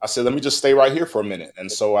 So I said, let me just stay right here for a minute.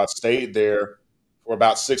 And so I stayed there for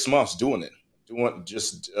about 6 months doing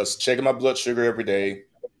just checking my blood sugar every day,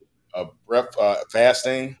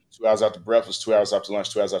 fasting, 2 hours after breakfast, 2 hours after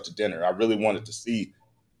lunch, 2 hours after dinner. I really wanted to see,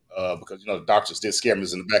 because, the doctors did scare me. It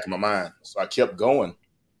was in the back of my mind. So I kept going.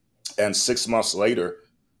 And 6 months later,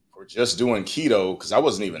 for just doing keto, because I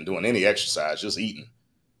wasn't even doing any exercise, just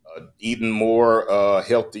eating more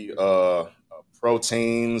healthy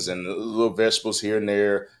proteins and little vegetables here and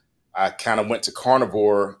there. I kind of went to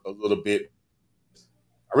carnivore a little bit.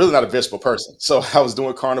 I'm really not a vegetable person. So I was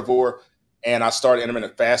doing carnivore, and I started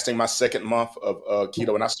intermittent fasting my second month of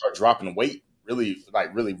keto, and I started dropping weight really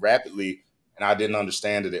rapidly, and I didn't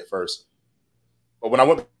understand it at first. But when I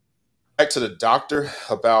went back to the doctor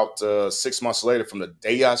about 6 months later, from the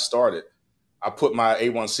day I started, I put my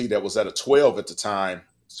A1C that was at a 12 at the time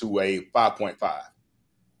to a 5.5.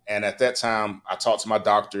 And at that time, I talked to my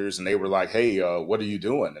doctors, and they were like, hey, what are you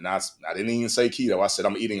doing? And I didn't even say keto. I said,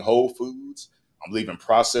 I'm eating whole foods. I'm leaving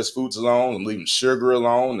processed foods alone. I'm leaving sugar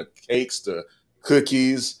alone, the cakes, the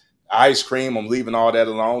cookies, ice cream. I'm leaving all that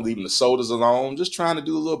alone, leaving the sodas alone, just trying to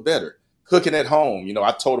do a little better. Cooking at home.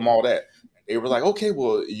 I told them all that. They were like, okay,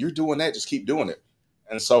 well, you're doing that. Just keep doing it.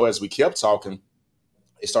 And so as we kept talking,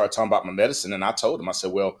 they started talking about my medicine. And I told them, I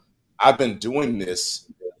said, well, I've been doing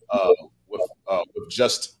this with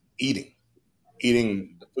just eating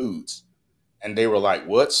the foods. And they were like,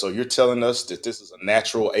 what? So you're telling us that this is a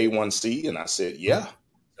natural A1C? And I said, yeah,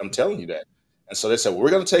 I'm telling you that. And so they said, well,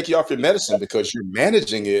 we're going to take you off your medicine because you're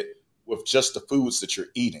managing it with just the foods that you're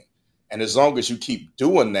eating. And as long as you keep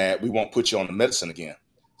doing that, we won't put you on the medicine again.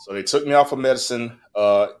 So they took me off of medicine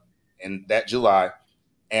in that July.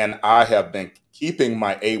 And I have been keeping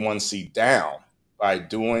my A1C down by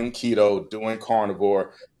doing keto, doing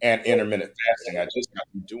carnivore, and intermittent fasting. I just got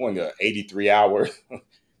through doing a 83-hour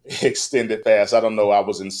extended fast. I don't know. I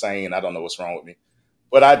was insane. I don't know what's wrong with me.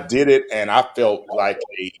 But I did it, and I felt like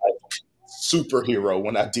a superhero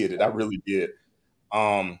when I did it. I really did.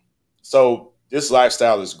 So this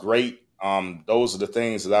lifestyle is great. Those are the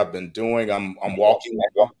things that I've been doing. I'm walking.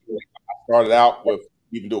 I started out with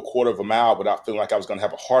even do a quarter of a mile without feeling like I was going to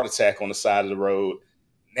have a heart attack on the side of the road.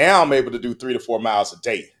 Now I'm able to do 3 to 4 miles a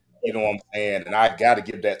day. You know what I'm saying? And I got to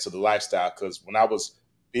give that to the lifestyle, because when I was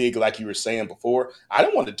big, like you were saying before, I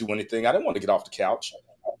didn't want to do anything. I didn't want to get off the couch.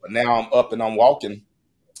 But now I'm up and I'm walking.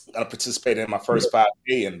 I'm going to participate in my first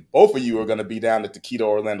 5K, and both of you are going to be down at the Keto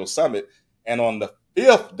Orlando Summit. And on the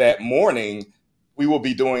 5th that morning, we will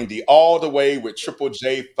be doing the All the Way with Triple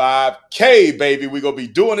J 5K, baby. We're going to be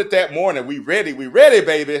doing it that morning. We ready,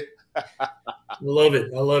 baby. I love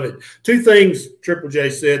it. I love it. 2 things Triple J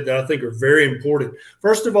said that I think are very important.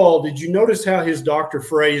 First of all, did you notice how his doctor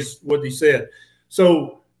phrased what he said?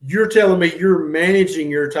 So you're telling me you're managing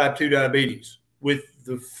your type 2 diabetes with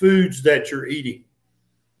the foods that you're eating.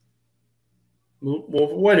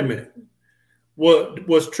 Well, wait a minute. What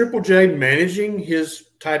was Triple J managing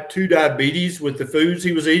his type 2 diabetes with the foods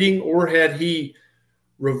he was eating, or had he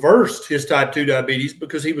reversed his type 2 diabetes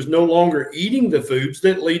because he was no longer eating the foods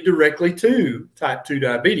that lead directly to type 2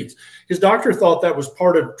 diabetes? His doctor thought that was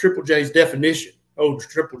part of Triple J's definition. Oh,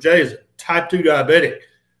 Triple J is a type 2 diabetic.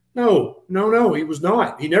 No, he was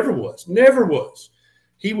not. He never was.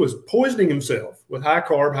 He was poisoning himself with high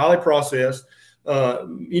carb, highly processed.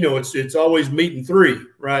 It's always meat and 3,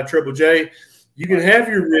 right? Triple J, you can have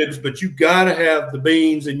your ribs, but you got to have the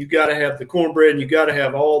beans, and you got to have the cornbread, and you got to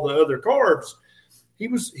have all the other carbs. He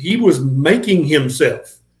was making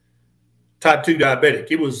himself type 2 diabetic.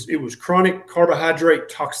 It was chronic carbohydrate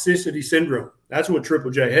toxicity syndrome. That's what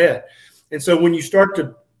Triple J had. And so when you start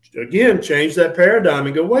to, again, change that paradigm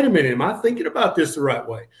and go, wait a minute, am I thinking about this the right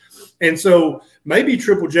way? And so maybe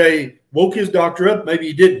Triple J woke his doctor up, maybe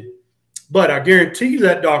he didn't. But I guarantee you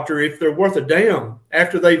that doctor, if they're worth a damn,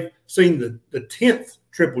 after they've seen the 10th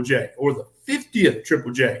Triple J or the 50th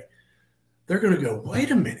Triple J, they're going to go,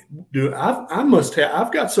 wait a minute, dude,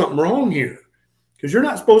 I've got something wrong here, because you're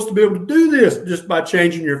not supposed to be able to do this just by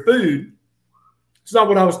changing your food. It's not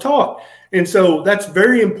what I was taught. And so that's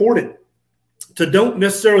very important, to don't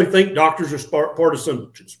necessarily think doctors are part of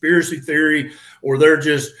some conspiracy theory or they're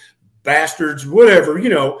just bastards, whatever. You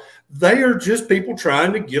know, they are just people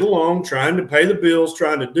trying to get along, trying to pay the bills,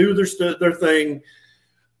 trying to do their thing,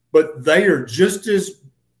 but they are just as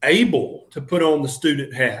able to put on the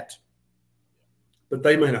student hat, but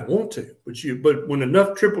they may not want to. But when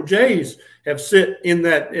enough Triple J's have sit in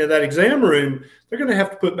that exam room, they're going to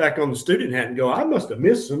have to put back on the student hat and go, I must have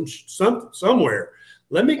missed something somewhere.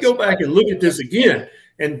 Let me go back and look at this again.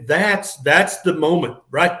 And that's the moment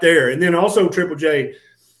right there. And then also, Triple J,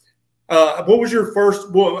 what was your first,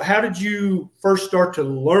 how did you first start to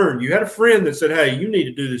learn? You had a friend that said, hey, you need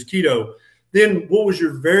to do this keto. Then what was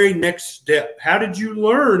your very next step? How did you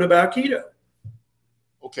learn about keto?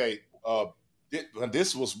 Okay.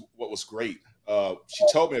 This was what was great. She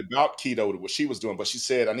told me about keto, what she was doing, but she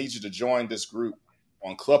said, I need you to join this group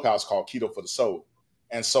on Clubhouse called Keto for the Soul.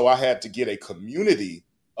 And so I had to get a community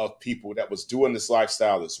of people that was doing this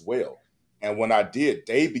lifestyle as well. And when I did,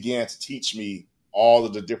 they began to teach me all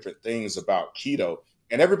of the different things about keto.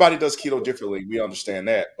 And everybody does keto differently. We understand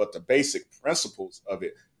that. But the basic principles of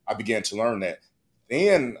it, I began to learn that.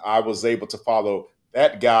 Then I was able to follow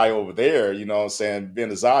that guy over there, you know what I'm saying, Ben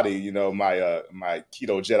Azadi, you know, my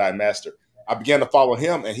keto Jedi master. I began to follow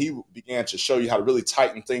him, and he began to show you how to really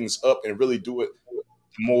tighten things up and really do it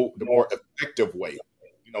the more effective way.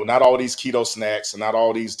 You know, not all these keto snacks and not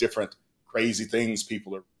all these different crazy things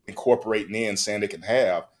people are incorporating in saying they can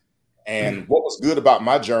have. And what was good about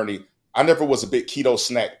my journey, I never was a big keto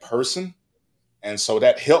snack person. And so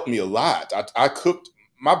that helped me a lot. I cooked.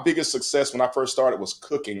 My biggest success when I first started was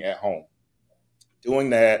cooking at home, doing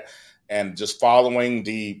that and just following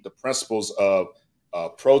the principles of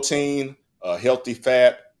protein, healthy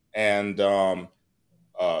fat, and,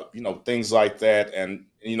 you know, things like that. And,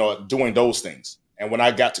 you know, doing those things. And when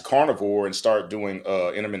I got to carnivore and started doing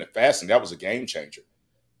intermittent fasting, that was a game changer.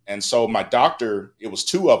 And so my doctor, it was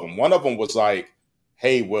two of them. One of them was like,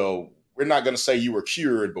 hey, well, we're not going to say you were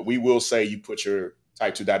cured, but we will say you put your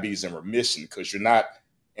type 2 diabetes in remission because you're not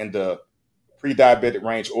in the pre-diabetic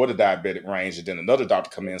range or the diabetic range. And then another doctor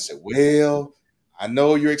come in and said, well, I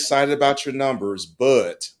know you're excited about your numbers,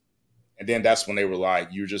 but, and then that's when they were like,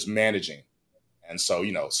 you're just managing. And so,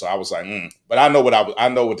 you know, so I was like, but I know I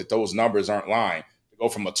know that those numbers aren't lying. To go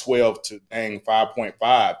from a 12 to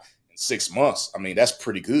 5.5 in 6 months. I mean, that's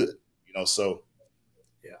pretty good, you know, so.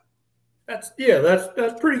 That's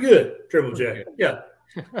pretty good, Triple J. Yeah.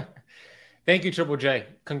 Thank you, Triple J.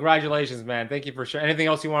 Congratulations, man. Thank you for sharing. Anything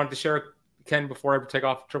else you wanted to share, Ken, before I take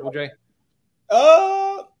off, Triple J?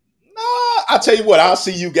 No, I'll tell you what, I'll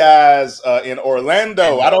see you guys in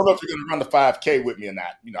Orlando. I don't know if you're going to run the 5K with me or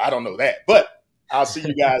not. You know, I don't know that, but I'll see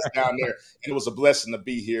you guys down there. And it was a blessing to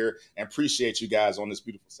be here and appreciate you guys on this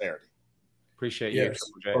beautiful Saturday. Appreciate you. Yes,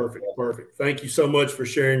 perfect. Thank you so much for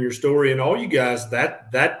sharing your story. And all you guys,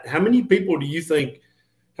 how many people do you think,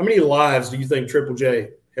 how many lives do you think Triple J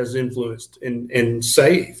has influenced and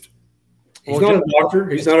saved? He's not a doctor.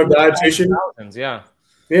 He's not a dietitian. Yeah.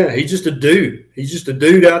 Yeah, he's just a dude. He's just a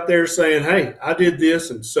dude out there saying, hey, I did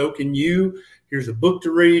this and so can you. Here's a book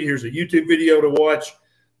to read. Here's a YouTube video to watch.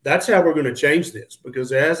 That's how we're going to change this,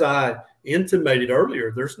 because as I intimated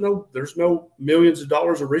earlier, there's no millions of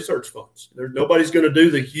dollars of research funds. Nobody's going to do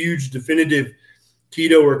the huge definitive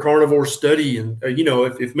keto or carnivore study. And, you know,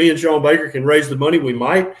 if me and Sean Baker can raise the money, we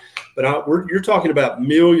might. But you're talking about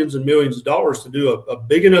millions and millions of dollars to do a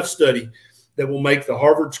big enough study that will make the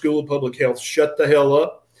Harvard School of Public Health shut the hell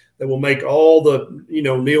up, that will make all the, you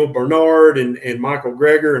know, Neil Bernard and Michael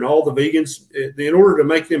Greger and all the vegans, in order to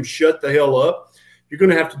make them shut the hell up, you're going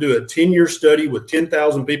to have to do a 10-year study with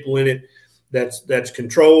 10,000 people in it that's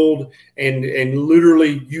controlled, and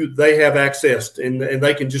literally they have access and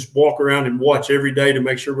they can just walk around and watch every day to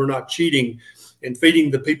make sure we're not cheating and feeding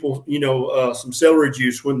the people, you know, some celery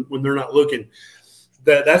juice when they're not looking.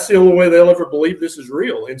 That's the only way they'll ever believe this is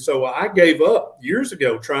real. And so I gave up years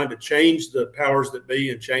ago trying to change the powers that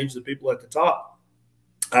be and change the people at the top.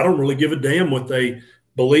 I don't really give a damn what they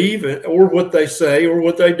believe or what they say or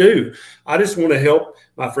what they do. I just want to help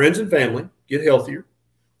my friends and family get healthier,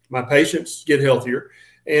 my patients get healthier,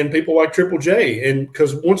 and people like Triple J. And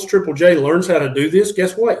because once Triple J learns how to do this,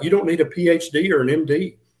 guess what? You don't need a PhD or an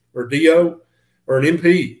MD or DO or an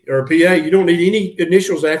MP or a PA. You don't need any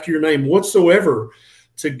initials after your name whatsoever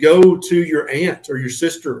to go to your aunt or your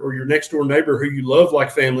sister or your next door neighbor who you love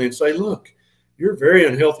like family and say, look, you're very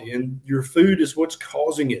unhealthy and your food is what's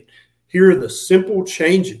causing it. Here are the simple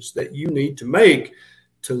changes that you need to make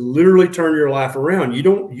to literally turn your life around.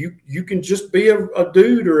 You can just be a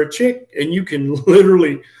dude or a chick, and you can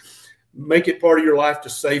literally make it part of your life to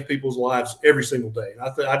save people's lives every single day.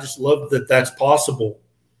 And I just love that that's possible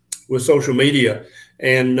with social media.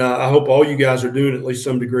 And I hope all you guys are doing at least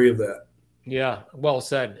some degree of that. Yeah, well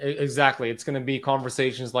said. Exactly. It's going to be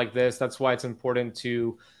conversations like this. That's why it's important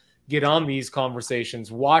to get on these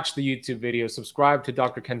conversations, watch the YouTube video, subscribe to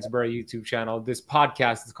Dr. Kensberry YouTube channel, this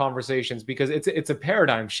podcast, these conversations, because it's a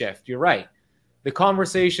paradigm shift. You're right. The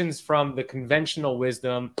conversations from the conventional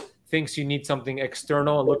wisdom thinks you need something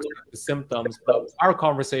external and looks at the symptoms. But our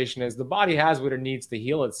conversation is the body has what it needs to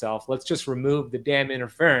heal itself. Let's just remove the damn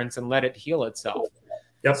interference and let it heal itself.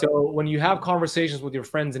 Yep. So when you have conversations with your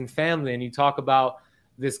friends and family and you talk about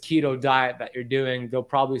this keto diet that you're doing, they'll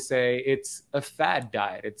probably say it's a fad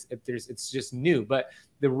diet. It's just new. But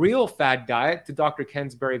the real fad diet, to Dr.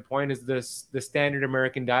 Kensberry's point, is the standard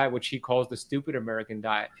American diet, which he calls the stupid American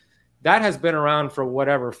diet. That has been around for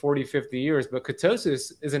whatever, 40, 50 years. But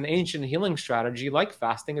ketosis is an ancient healing strategy like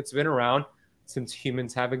fasting. It's been around since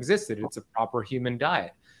humans have existed. It's a proper human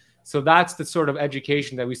diet. So that's the sort of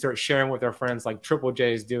education that we start sharing with our friends like Triple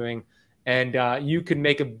J is doing. And you can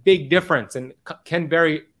make a big difference. And Ken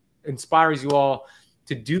Berry inspires you all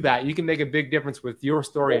to do that. You can make a big difference with your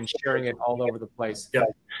story and sharing it all over the place. Yeah.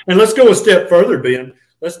 And let's go a step further, Ben.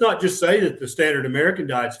 Let's not just say that the standard American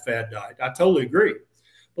diet's a fad diet. I totally agree.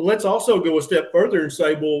 But let's also go a step further and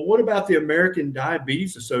say, well, what about the American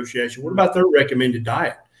Diabetes Association? What about their recommended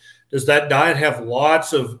diet? Does that diet have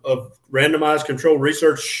lots of randomized controlled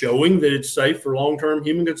research showing that it's safe for long-term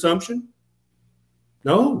human consumption?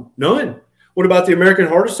 No, none. What about the American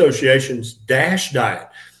Heart Association's DASH diet?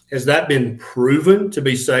 Has that been proven to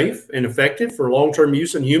be safe and effective for long-term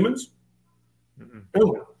use in humans?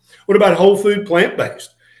 No. What about whole food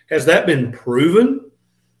plant-based? Has that been proven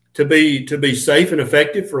to be safe and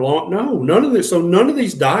effective for long? No, none of this. So none of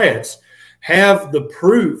these diets have the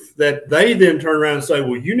proof that they then turn around and say,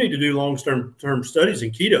 well, you need to do long-term studies in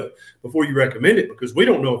keto before you recommend it because we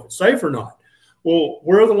don't know if it's safe or not. Well,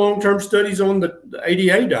 where are the long-term studies on the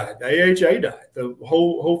ADA diet, the AHA diet, the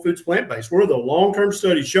whole foods plant-based? Where are the long-term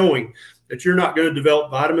studies showing that you're not going to develop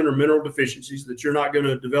vitamin or mineral deficiencies, that you're not going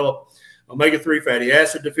to develop omega-3 fatty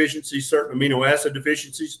acid deficiencies, certain amino acid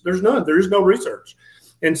deficiencies? There's none. There is no research.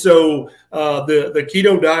 And so the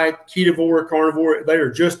keto diet, ketovore, carnivore, they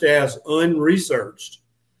are just as unresearched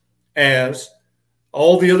as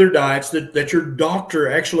all the other diets that your doctor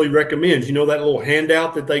actually recommends. You know, that little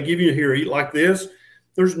handout that they give you here, eat like this?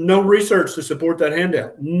 There's no research to support that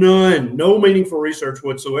handout. None. No meaningful research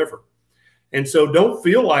whatsoever. And so don't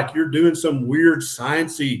feel like you're doing some weird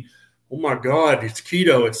sciencey, oh my God, it's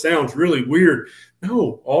keto. It sounds really weird.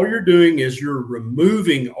 No, all you're doing is you're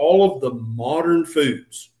removing all of the modern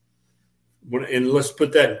foods. And let's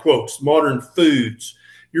put that in quotes, modern foods.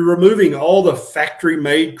 You're removing all the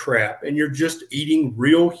factory-made crap, and you're just eating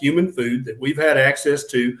real human food that we've had access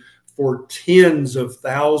to for tens of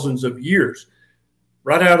thousands of years.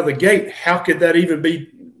 Right out of the gate, how could that even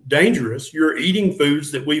be dangerous? You're eating foods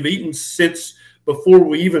that we've eaten since before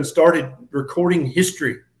we even started recording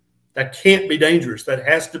history. That can't be dangerous. That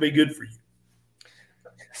has to be good for you.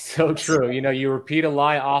 So true. You know, you repeat a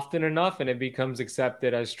lie often enough and it becomes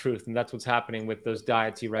accepted as truth. And that's what's happening with those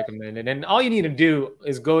diets you recommended. And all you need to do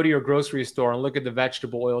is go to your grocery store and look at the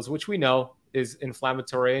vegetable oils, which we know is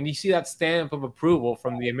inflammatory. And you see that stamp of approval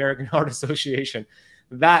from the American Heart Association.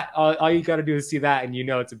 That all you got to do is see that and you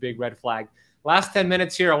know it's a big red flag. Last 10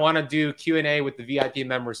 minutes here, I want to do Q&A with the VIP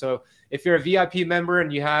member. So if you're a VIP member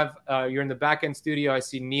and you have you're in the back end studio, I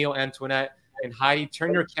see Neil, Antoinette, and Heidi.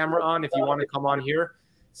 Turn your camera on if you want to come on here.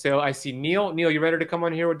 So I see Neil. Neil, you ready to come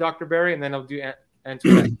on here with Dr. Berry? And then I'll do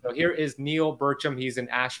Antoinette. So here is Neil Burcham. He's in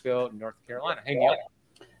Asheville, North Carolina. Hey, Neil.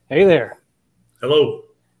 Hey there. Hello.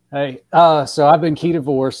 Hey. So I've been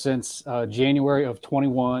ketovore since January of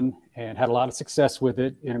 21 and had a lot of success with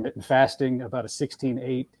it. Intermittent fasting, about a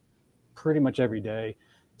 16-8, pretty much every day.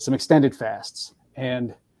 Some extended fasts.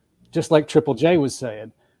 And just like Triple J was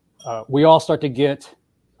saying, we all start to get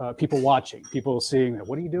people watching, people seeing,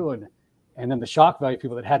 what are you doing? And then the shock value,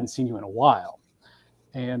 people that hadn't seen you in a while.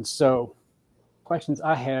 And so questions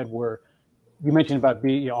I had were, you mentioned about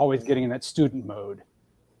always getting in that student mode.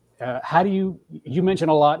 how do you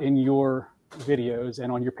mentioned a lot in your videos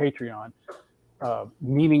and on your Patreon,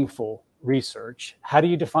 meaningful research. How do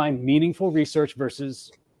you define meaningful research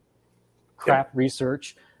versus crap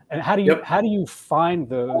research? And how do you find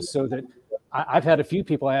those so that I've had a few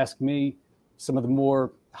people ask me some of the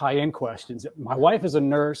more high-end questions. My wife is a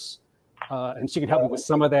nurse, and she can help me with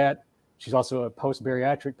some of that. She's also a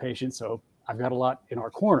post-bariatric patient, so I've got a lot in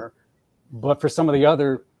our corner. But for some of the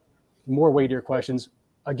other more weightier questions,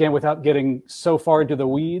 again, without getting so far into the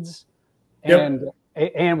weeds, and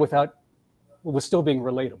with still being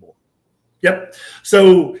relatable. Yep.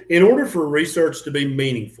 So in order for research to be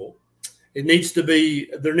meaningful, there needs to be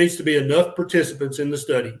enough participants in the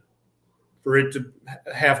study for it to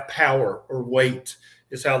have power or weight,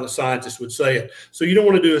 is how the scientists would say it. So you don't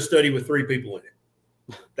want to do a study with 3 people in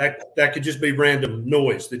it. That could just be random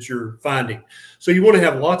noise that you're finding. So you want to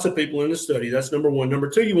have lots of people in the study. That's number one. Number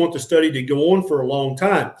two, you want the study to go on for a long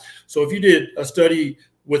time. So if you did a study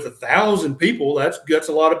with 1,000 people, that's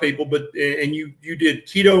a lot of people, and you did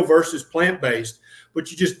keto versus plant-based, but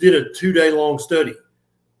you just did a 2-day long study.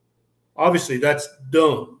 Obviously, that's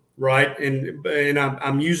dumb, right? And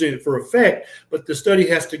I'm using it for effect, but the study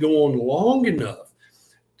has to go on long enough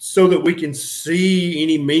so that we can see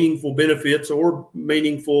any meaningful benefits or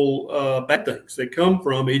meaningful bad things that come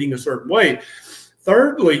from eating a certain way.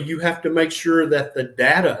 Thirdly, you have to make sure that the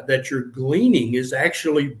data that you're gleaning is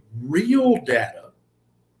actually real data.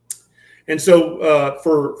 And so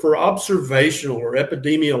for observational or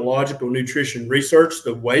epidemiological nutrition research,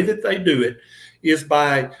 the way that they do it is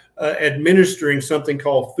by administering something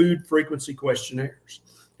called food frequency questionnaires.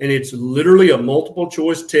 And it's literally a multiple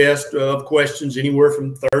choice test of questions, anywhere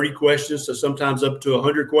from 30 questions to sometimes up to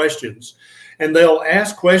 100 questions. And they'll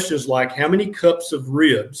ask questions like, how many cups of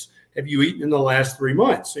ribs have you eaten in the last 3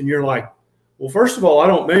 months? And you're like, well, first of all, I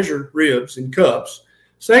don't measure ribs in cups.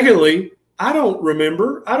 Secondly, I don't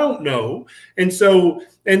remember. I don't know. And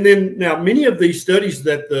then now many of these studies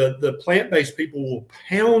that the plant-based people will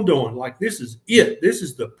pound on, like this is it, this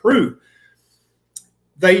is the proof.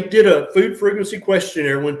 They did a food frequency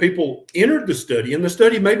questionnaire when people entered the study, and the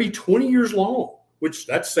study may be 20 years long, which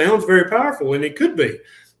that sounds very powerful, and it could be.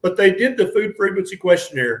 But they did the food frequency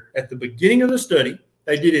questionnaire at the beginning of the study.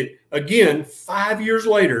 They did it again 5 years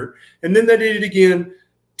later, and then they did it again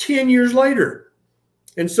 10 years later.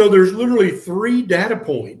 And so there's literally 3 data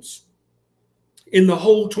points in the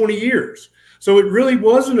whole 20 years. So it really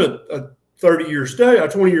wasn't a 30-year study, a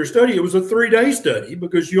 20-year study. It was a 3-day study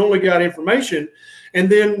because you only got information. And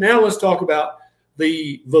then now let's talk about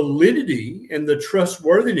the validity and the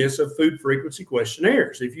trustworthiness of food frequency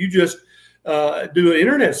questionnaires. If you just do an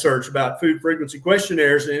internet search about food frequency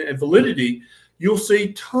questionnaires and validity, you'll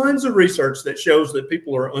see tons of research that shows that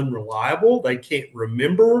people are unreliable. They can't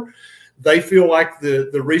remember. They feel like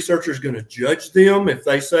the researcher is going to judge them. If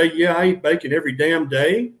they say, yeah, I eat bacon every damn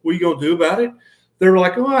day, what are you going to do about it? They're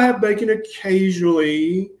like, oh, I have bacon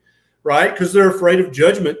occasionally, right? Because they're afraid of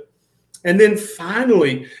judgment. And then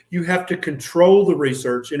finally, you have to control the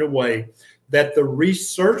research in a way that the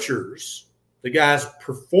researchers, the guys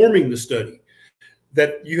performing the study,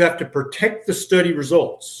 that you have to protect the study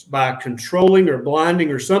results by controlling or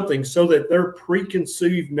blinding or something so that their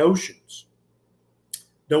preconceived notions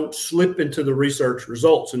don't slip into the research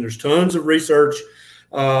results. And there's tons of research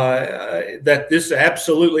that this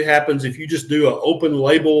absolutely happens if you just do an open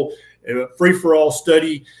label, free-for-all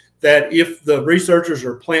study, that if the researchers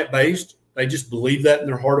are plant-based, they just believe that in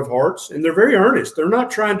their heart of hearts, and they're very earnest. They're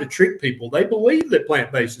not trying to trick people. They believe that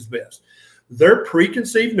plant-based is best. Their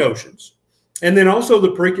preconceived notions, and then also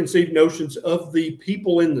the preconceived notions of the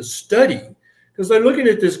people in the study, because they're looking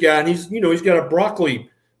at this guy and he's got a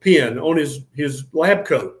broccoli pin on his lab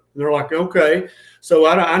coat. And they're like, okay, so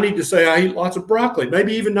I need to say I eat lots of broccoli,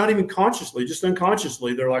 maybe even not even consciously, just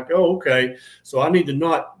unconsciously. They're like, oh, okay, so I need to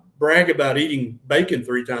not brag about eating bacon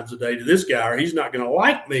 3 times a day to this guy, or he's not going to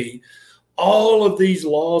like me. All of these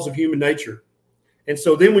laws of human nature. And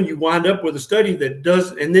so then when you wind up with a study that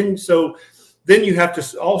does, and then you have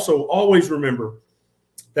to also always remember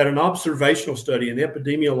that an observational study, an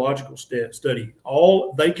epidemiological study,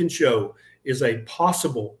 all they can show is a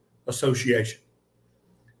possible association.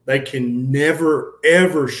 They can never,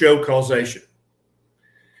 ever show causation.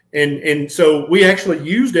 And so we actually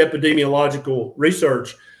used epidemiological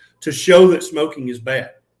research to show that smoking is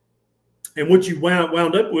bad. And what you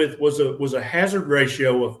wound up with was a hazard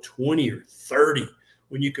ratio of 20 or 30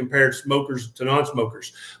 when you compared smokers to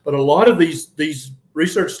non-smokers. But a lot of these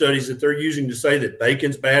research studies that they're using to say that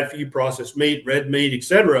bacon's bad for you, processed meat, red meat,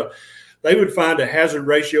 etc., they would find a hazard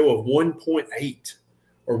ratio of 1.8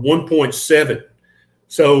 or 1.7.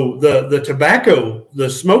 So the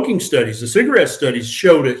smoking studies, the cigarette studies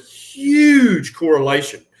showed a huge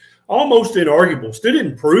correlation, almost inarguable. Still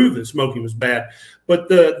didn't prove that smoking was bad, but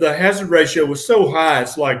the hazard ratio was so high.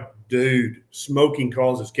 It's like, dude, smoking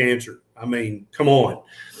causes cancer. I mean, come on.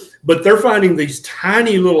 But they're finding these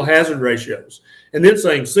tiny little hazard ratios and then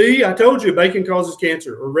saying, see, I told you bacon causes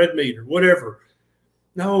cancer or red meat or whatever.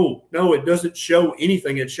 No, it doesn't show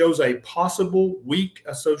anything. It shows a possible weak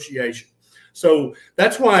association. So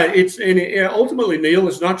that's why ultimately, Neil,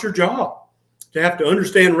 it's not your job to have to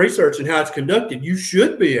understand research and how it's conducted. You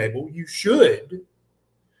should be able to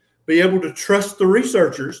trust the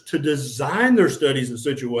researchers to design their studies in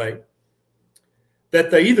such a way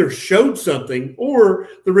that they either showed something or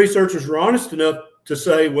the researchers were honest enough to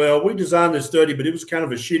say, well, we designed this study, but it was kind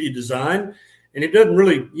of a shitty design. And it doesn't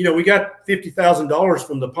really, we got $50,000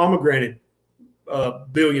 from the pomegranate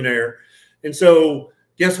billionaire. And so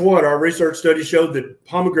guess what? Our research study showed that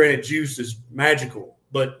pomegranate juice is magical,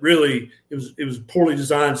 but really it was a poorly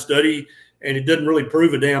designed study and it didn't really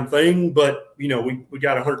prove a damn thing. But, we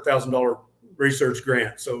got a $100,000 research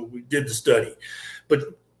grant. So we did the study. But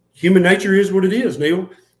human nature is what it is, Neil.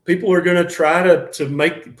 People are going to try to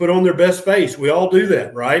put on their best face. We all do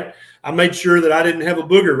that, right? I made sure that I didn't have a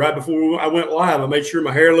booger right before I went live. I made sure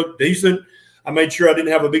my hair looked decent. I made sure I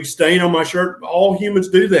didn't have a big stain on my shirt. All humans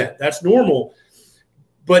do that. That's normal.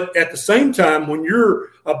 But at the same time, when you're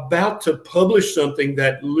about to publish something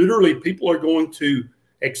that literally people are going to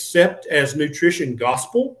accept as nutrition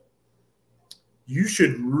gospel, you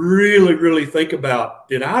should really, really think about,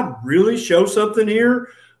 did I really show something here?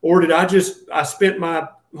 Or did I spent my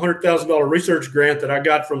 $100,000 research grant that I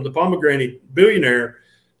got from the pomegranate billionaire,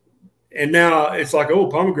 and now it's like, oh,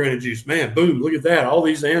 pomegranate juice, man, boom, look at that, all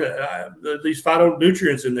these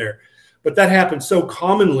phytonutrients in there. But that happens so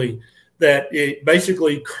commonly that it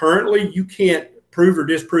basically currently you can't prove or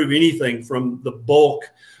disprove anything from the bulk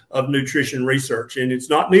of nutrition research. And it's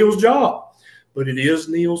not Neil's job, but it is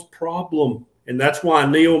Neil's problem. And that's why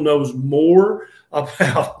Neil knows more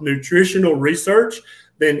about nutritional research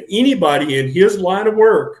than anybody in his line of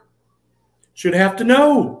work should have to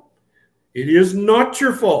know. It is not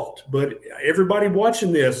your fault, but everybody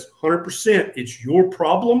watching this, 100%, it's your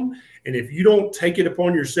problem. And if you don't take it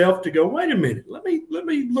upon yourself to go, wait a minute, let me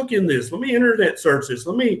look in this, let me internet search this,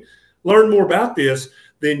 let me learn more about this,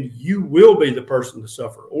 then you will be the person to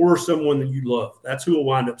suffer, or someone that you love. That's who will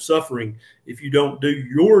wind up suffering if you don't do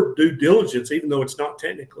your due diligence, even though it's not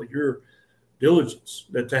technically your diligence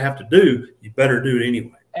that to have to do. You better do it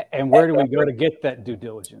anyway. And where do we go to get that due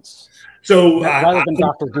diligence? So rather than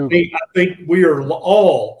Dr. Google, I think we are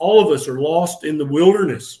all of us are lost in the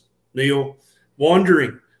wilderness, Neil,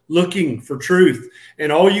 wandering, looking for truth.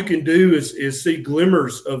 And all you can do is see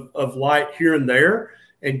glimmers of light here and there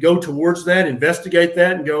and go towards that, investigate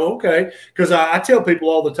that, and go, okay. Because I tell people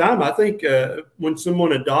all the time, I think when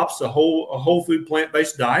someone adopts a whole food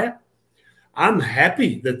plant-based diet, I'm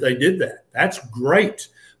happy that they did that. That's great,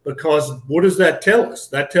 because what does that tell us?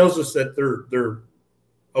 That tells us that they're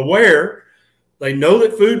aware, they know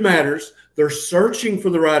that food matters, they're searching for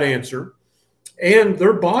the right answer, and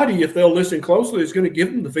their body, if they'll listen closely, is going to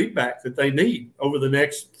give them the feedback that they need over the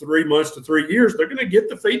next 3 months to 3 years. They're going to get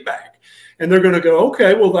the feedback, and they're going to go,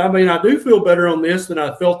 okay, well, I mean, I do feel better on this than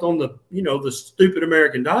I felt on the stupid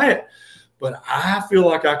American diet, but I feel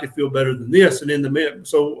like I could feel better than this. And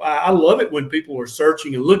so I love it when people are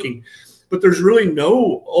searching and looking, but there's really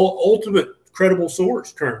no ultimate credible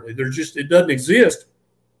source currently. It doesn't exist.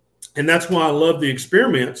 And that's why I love the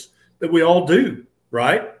experiments that we all do,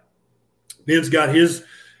 right? Ben's got his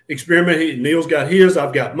experiment. Neil's got his.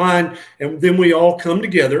 I've got mine. And then we all come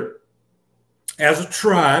together as a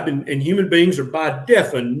tribe. And human beings are, by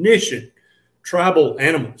definition, tribal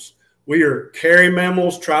animals. We are carry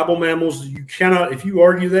mammals, tribal mammals. You cannot, if you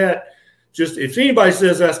argue that, just if anybody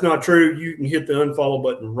says that's not true, you can hit the unfollow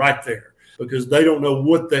button right there, because they don't know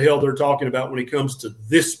what the hell they're talking about when it comes to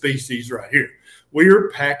this species right here. We are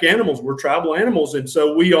pack animals. We're tribal animals. And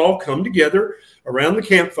so we all come together around the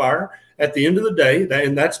campfire at the end of the day.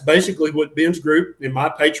 And that's basically what Ben's group and my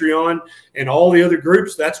Patreon and all the other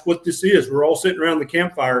groups, that's what this is. We're all sitting around the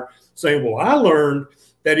campfire saying, well, I learned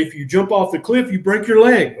that if you jump off the cliff, you break your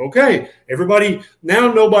leg. Okay, everybody,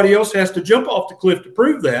 now nobody else has to jump off the cliff to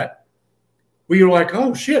prove that. We are like,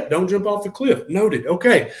 oh, shit, don't jump off the cliff. Noted.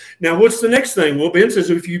 Okay, now what's the next thing? Well, Ben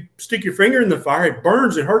says if you stick your finger in the fire, it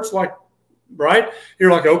burns, it hurts like, right?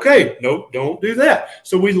 You're like, okay, no, don't do that.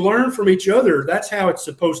 So we learn from each other. That's how it's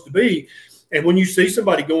supposed to be. And when you see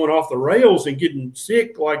somebody going off the rails and getting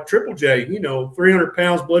sick like Triple J, 300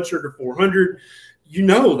 pounds, blood sugar 400,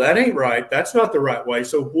 that ain't right. That's not the right way.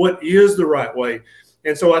 So what is the right way?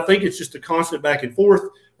 And so I think it's just a constant back and forth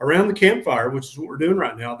around the campfire, which is what we're doing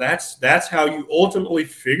right now. That's how you ultimately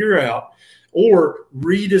figure out or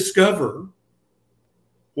rediscover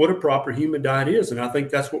what a proper human diet is. And I think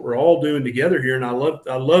that's what we're all doing together here. And I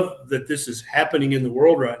love that this is happening in the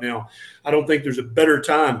world right now. I don't think there's a better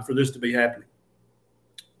time for this to be happening.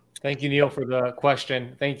 Thank you, Neil, for the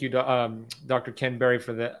question. Thank you, Dr. Ken Berry,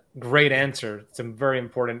 for the great answer. It's a very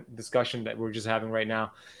important discussion that we're just having right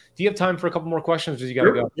now. Do you have time for a couple more questions, or you got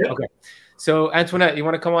to go? Yeah. Okay. So, Antoinette, you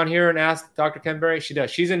want to come on here and ask Dr. Ken Berry? She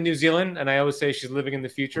does. She's in New Zealand, and I always say she's living in the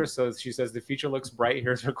future. So she says the future looks bright.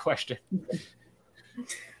 Here's her question.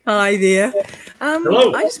 Hi there.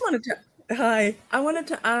 Hello. I wanted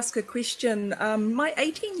to ask a question. My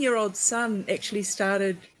 18-year-old son actually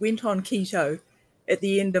went on keto at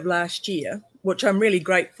the end of last year, which I'm really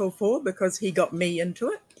grateful for because he got me into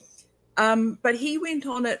it. But he went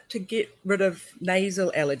on it to get rid of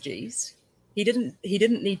nasal allergies. He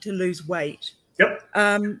didn't need to lose weight. Yep.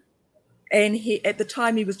 And at the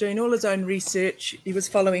time he was doing all his own research. He was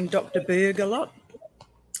following Dr. Berg a lot,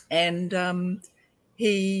 and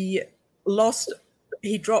he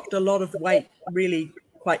dropped a lot of weight really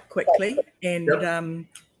quite quickly, and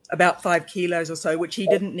about 5 kilos or so, which he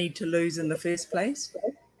didn't need to lose in the first place.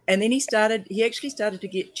 And then he actually started to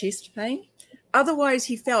get chest pain. Otherwise,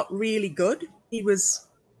 he felt really good. He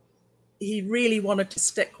really wanted to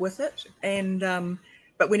stick with it. And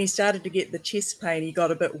but when he started to get the chest pain, he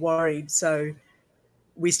got a bit worried. So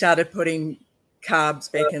we started putting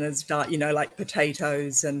carbs back in his diet, like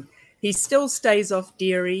potatoes, and he still stays off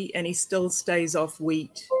dairy, and he still stays off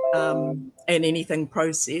wheat and anything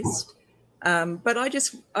processed. But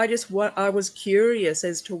I was curious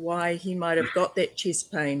as to why he might have got that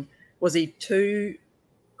chest pain. Was he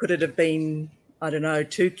could it have been, I don't know,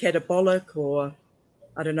 too catabolic, or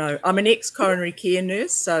I don't know. I'm an ex-coronary care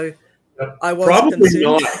nurse, so I was probably concerned.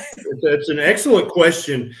 not. It's an excellent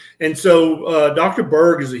question. And so Dr.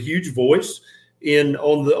 Berg is a huge voice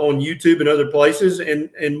on YouTube and other places.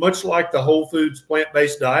 And much like the whole foods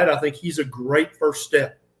plant-based diet, I think he's a great first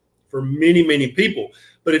step for many, many people.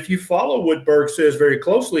 But if you follow what Berg says very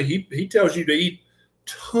closely, he tells you to eat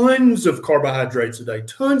tons of carbohydrates a day,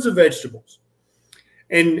 tons of vegetables.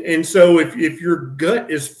 And so if your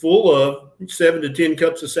gut is full of 7 to 10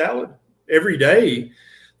 cups of salad every day,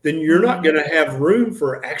 then you're not going to have room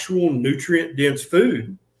for actual nutrient-dense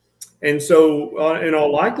food. And so in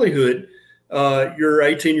all likelihood, your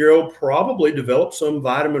 18-year-old probably developed some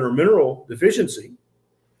vitamin or mineral deficiency,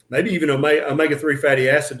 maybe even omega-3 fatty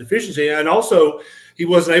acid deficiency. And also, he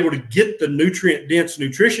wasn't able to get the nutrient-dense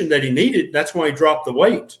nutrition that he needed. That's why he dropped the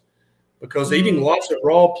weight. Because eating lots of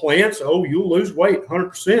raw plants, you'll lose weight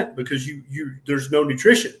 100% because there's no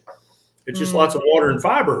nutrition. It's just lots of water and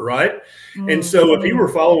fiber, right? And so if you were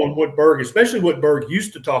following what Berg, especially what Berg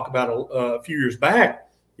used to talk about a few years back,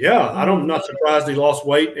 I'm not surprised he lost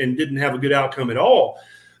weight and didn't have a good outcome at all.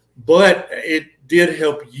 But it did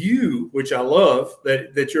help you, which I love,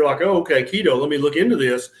 that you're like, oh, okay, keto, let me look into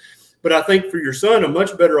this. But I think for your son, a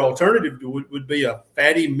much better alternative would be a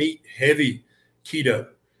fatty meat heavy keto.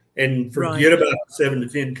 And forget about 7 to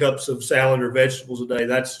 10 cups of salad or vegetables a day.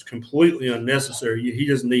 That's completely unnecessary. He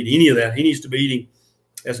doesn't need any of that. He needs to be eating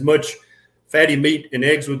as much fatty meat and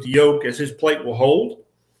eggs with the yolk as his plate will hold.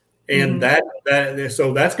 And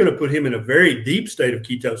so that's going to put him in a very deep state of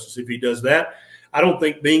ketosis. If he does that, I don't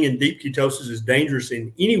think being in deep ketosis is dangerous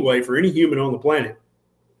in any way for any human on the planet.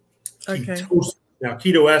 Okay. Ketosis. Now,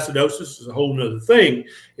 ketoacidosis is a whole nother thing.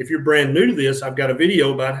 If you're brand new to this, I've got a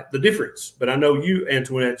video about the difference. But I know you,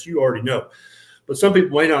 Antoinette, you already know. But some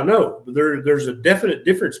people may not know. There's a definite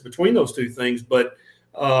difference between those two things. But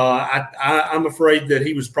I'm afraid that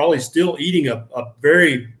he was probably still eating a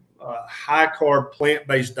very high-carb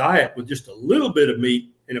plant-based diet with just a little bit of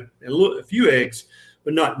meat and a few eggs,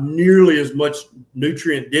 but not nearly as much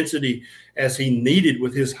nutrient density as he needed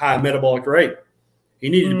with his high metabolic rate. He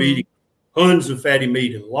needed to be eating tons of fatty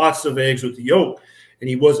meat and lots of eggs with the yolk, and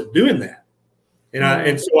he wasn't doing that.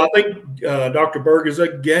 And so I think Dr. Berg is a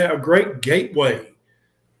great gateway,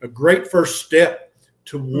 a great first step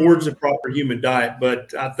towards a proper human diet.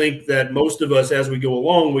 But I think that most of us, as we go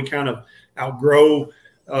along, we kind of outgrow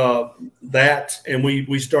that, and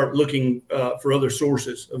we start looking for other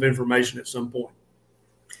sources of information at some point.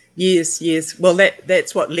 Yes. Well,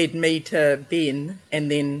 that's what led me to Ben, and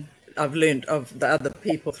then I've learned of the other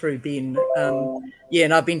people through Ben.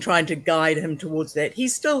 And I've been trying to guide him towards that.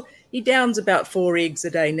 He downs about 4 eggs a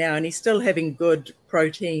day now, and he's still having good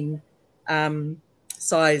protein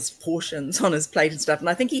size portions on his plate and stuff. And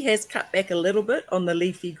I think he has cut back a little bit on the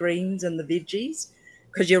leafy greens and the veggies,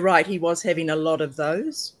 because you're right, he was having a lot of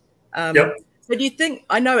those. So do you think,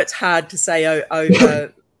 I know it's hard to say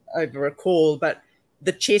over a call, but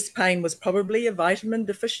the chest pain was probably a vitamin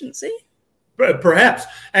deficiency? Perhaps.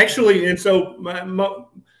 Actually, and so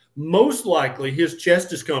most likely his chest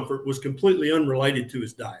discomfort was completely unrelated to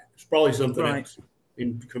his diet. It's probably something else.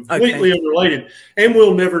 And completely unrelated, and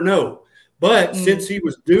we'll never know. But since he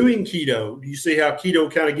was doing keto, you see how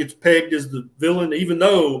keto kind of gets pegged as the villain, even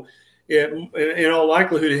though in all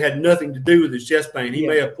likelihood it had nothing to do with his chest pain. He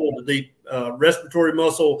may have pulled a deep respiratory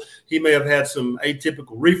muscle. He may have had some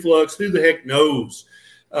atypical reflux. Who the heck knows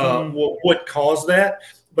what caused that?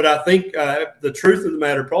 But I think the truth of the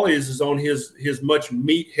matter probably is on his much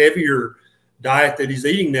meat heavier diet that he's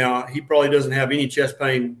eating now. He probably doesn't have any chest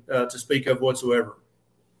pain to speak of whatsoever.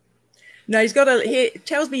 No, he's got he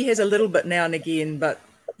tells me he has a little bit now and again, but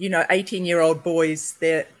 18-year-old boys,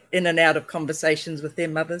 they're in and out of conversations with their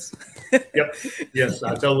mothers. Yep. Yes,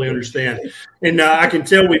 I totally understand. And I can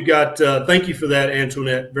tell we've got, thank you for that,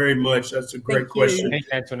 Antoinette, very much. That's a great question. Thanks,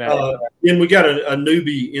 Antoinette. Then we got a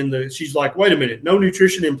newbie she's like, wait a minute, no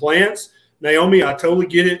nutrition in plants? Naomi, I totally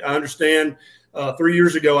get it. I understand. 3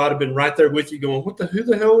 years ago, I'd have been right there with you going, who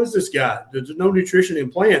the hell is this guy? There's no nutrition in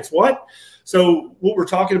plants. What? So what we're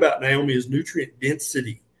talking about, Naomi, is nutrient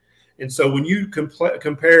density. And so when you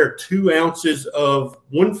compare 2 ounces of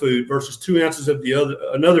one food versus 2 ounces of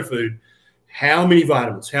another food, how many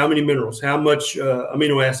vitamins, how many minerals, how much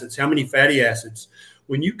amino acids, how many fatty acids,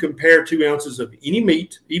 when you compare 2 ounces of any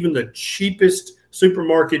meat, even the cheapest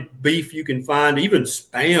supermarket beef you can find, even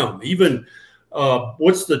Spam, even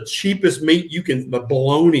what's the cheapest meat you can,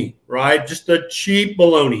 bologna, right? Just the cheap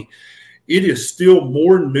bologna. It is still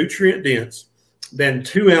more nutrient dense than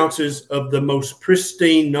 2 ounces of the most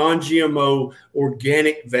pristine, non-GMO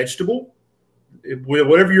organic vegetable,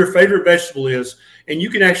 whatever your favorite vegetable is. And you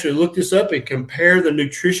can actually look this up and compare the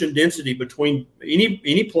nutrition density between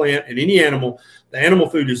any plant and any animal. The animal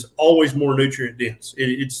food is always more nutrient dense.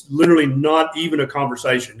 It's literally not even a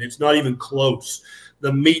conversation. It's not even close.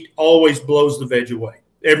 The meat always blows the veg away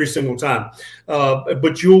every single time.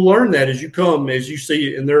 But you'll learn that as you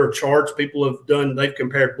see, and there are charts people have done, they've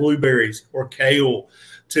compared blueberries or kale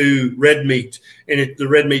to red meat, and the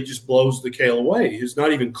red meat just blows the kale away. It's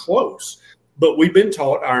not even close. But we've been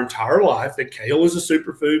taught our entire life that kale is a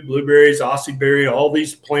superfood, blueberries, Aussie berry, all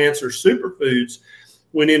these plants are superfoods,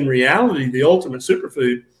 when in reality, the ultimate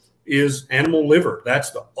superfood is animal liver.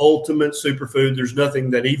 That's the ultimate superfood. There's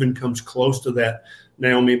nothing that even comes close to that,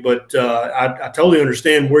 Naomi. But I totally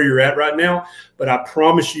understand where you're at right now. But I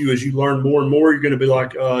promise you, as you learn more and more, you're going to be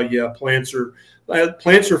like, yeah, plants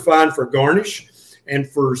are fine for garnish and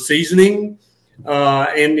for seasoning.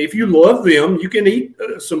 And if you love them, you can eat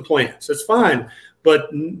some plants. That's fine. But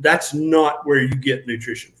that's not where you get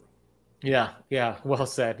nutrition from. Yeah. Well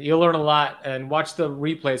said. You'll learn a lot, and watch the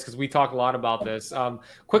replays because we talk a lot about this.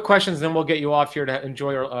 Quick questions, then we'll get you off here to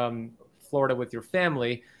enjoy Florida with your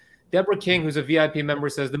family. Deborah King, who's a VIP member,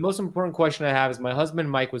 says, the most important question I have is my husband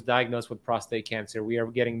Mike was diagnosed with prostate cancer. We are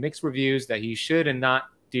getting mixed reviews that he should and not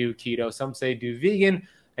do keto. Some say do vegan.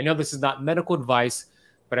 I know this is not medical advice,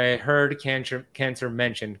 but I heard cancer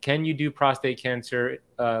mentioned. Can you do prostate cancer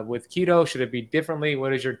with keto? Should it be differently?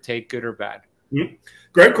 What is your take, good or bad? Mm-hmm.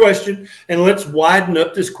 Great question. And let's widen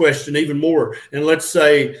up this question even more. And let's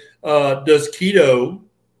say, does keto,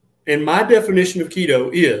 and my definition of keto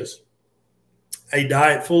is a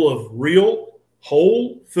diet full of real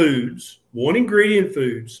whole foods, one ingredient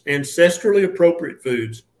foods, ancestrally appropriate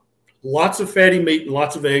foods, lots of fatty meat and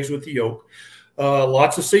lots of eggs with the yolk,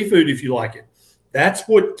 lots of seafood if you like it. That's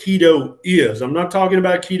what keto is. I'm not talking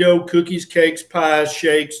about keto cookies, cakes, pies,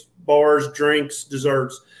 shakes, bars, drinks,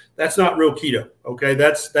 desserts. That's not real keto, okay?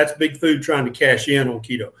 That's big food trying to cash in on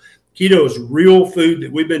keto. Keto is real food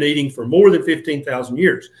that we've been eating for more than 15,000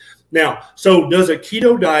 years. Now, so does a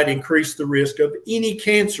keto diet increase the risk of any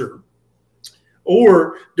cancer?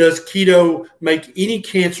 Or does keto make any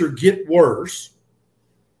cancer get worse?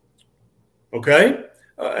 Okay?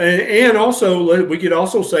 And also, we could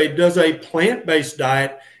also say, does a plant-based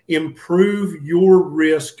diet improve your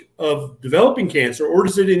risk of developing cancer, or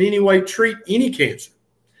does it in any way treat any cancer?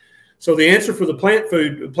 So the answer for the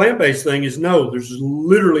plant-based thing is no. There's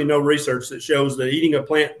literally no research that shows that eating a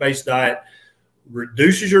plant-based diet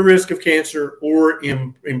reduces your risk of cancer or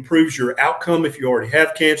improves your outcome if you already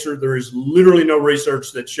have cancer. There is literally no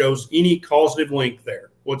research that shows any causative link there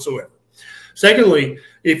whatsoever. Secondly,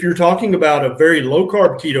 if you're talking about a very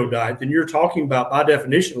low-carb keto diet, then you're talking about, by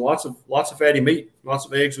definition, lots of fatty meat, lots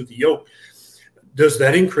of eggs with the yolk. Does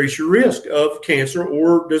that increase your risk of cancer,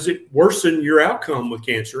 or does it worsen your outcome with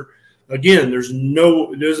cancer? Again,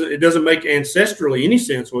 it doesn't make ancestrally any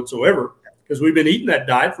sense whatsoever, because we've been eating that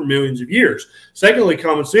diet for millions of years. Secondly,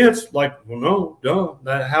 common sense, like, well, no,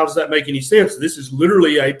 duh. How does that make any sense? This is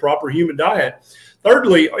literally a proper human diet.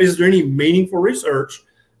 Thirdly, is there any meaningful research?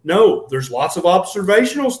 No, there's lots of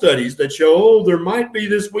observational studies that show, oh, there might be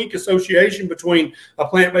this weak association between a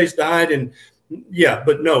plant-based diet and, yeah,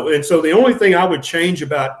 but no. And so the only thing I would change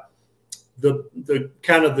about the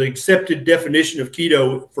kind of the accepted definition of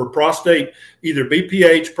keto for prostate, either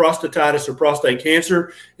BPH, prostatitis, or prostate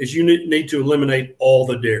cancer, is you need to eliminate all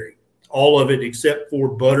the dairy, all of it except for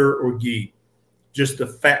butter or ghee, just the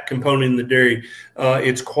fat component in the dairy.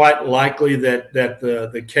 It's quite likely that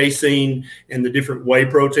the casein and the different whey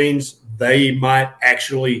proteins, they might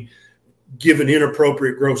actually give an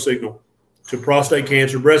inappropriate growth signal to prostate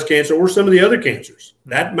cancer, breast cancer, or some of the other cancers.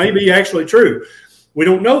 That may be actually true. We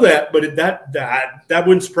don't know that, but that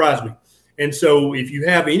wouldn't surprise me. And so if you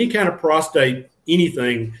have any kind of prostate,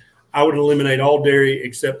 anything, I would eliminate all dairy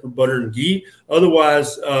except for butter and ghee.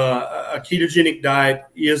 Otherwise, a ketogenic diet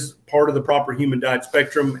is part of the proper human diet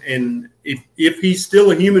spectrum. And if he's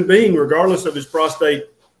still a human being, regardless of his prostate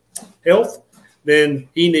health, then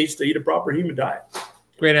he needs to eat a proper human diet.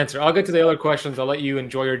 Great answer. I'll get to the other questions. I'll let you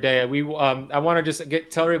enjoy your day. I want to just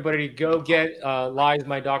tell everybody to go get Lies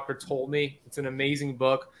My Doctor Told Me. It's an amazing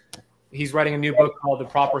book. He's writing a new book called The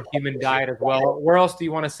Proper Human Diet as well. Where else do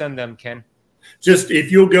you want to send them, Ken? Just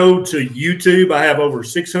if you'll go to YouTube, I have over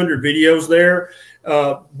 600 videos there.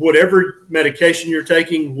 Whatever medication you're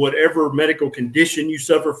taking, whatever medical condition you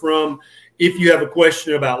suffer from, if you have a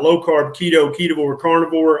question about low carb, keto, ketovore,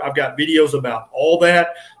 carnivore, I've got videos about all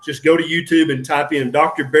that. Just go to YouTube and type in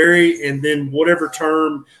Dr. Berry, and then whatever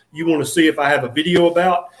term you want to see if I have a video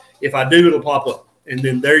about. If I do, it'll pop up. And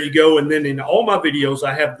then there you go. And then in all my videos,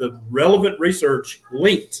 I have the relevant research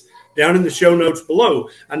linked down in the show notes below.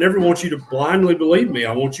 I never want you to blindly believe me.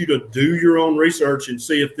 I want you to do your own research and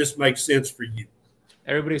see if this makes sense for you.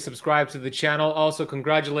 Everybody subscribe to the channel. Also,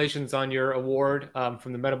 congratulations on your award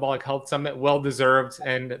from the Metabolic Health Summit. Well-deserved,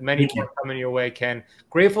 and many more coming your way, Ken.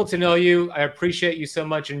 Grateful to know you. I appreciate you so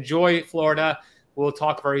much. Enjoy Florida. We'll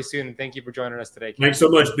talk very soon. Thank you for joining us today, Ken. Thanks so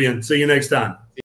much, Ben. See you next time.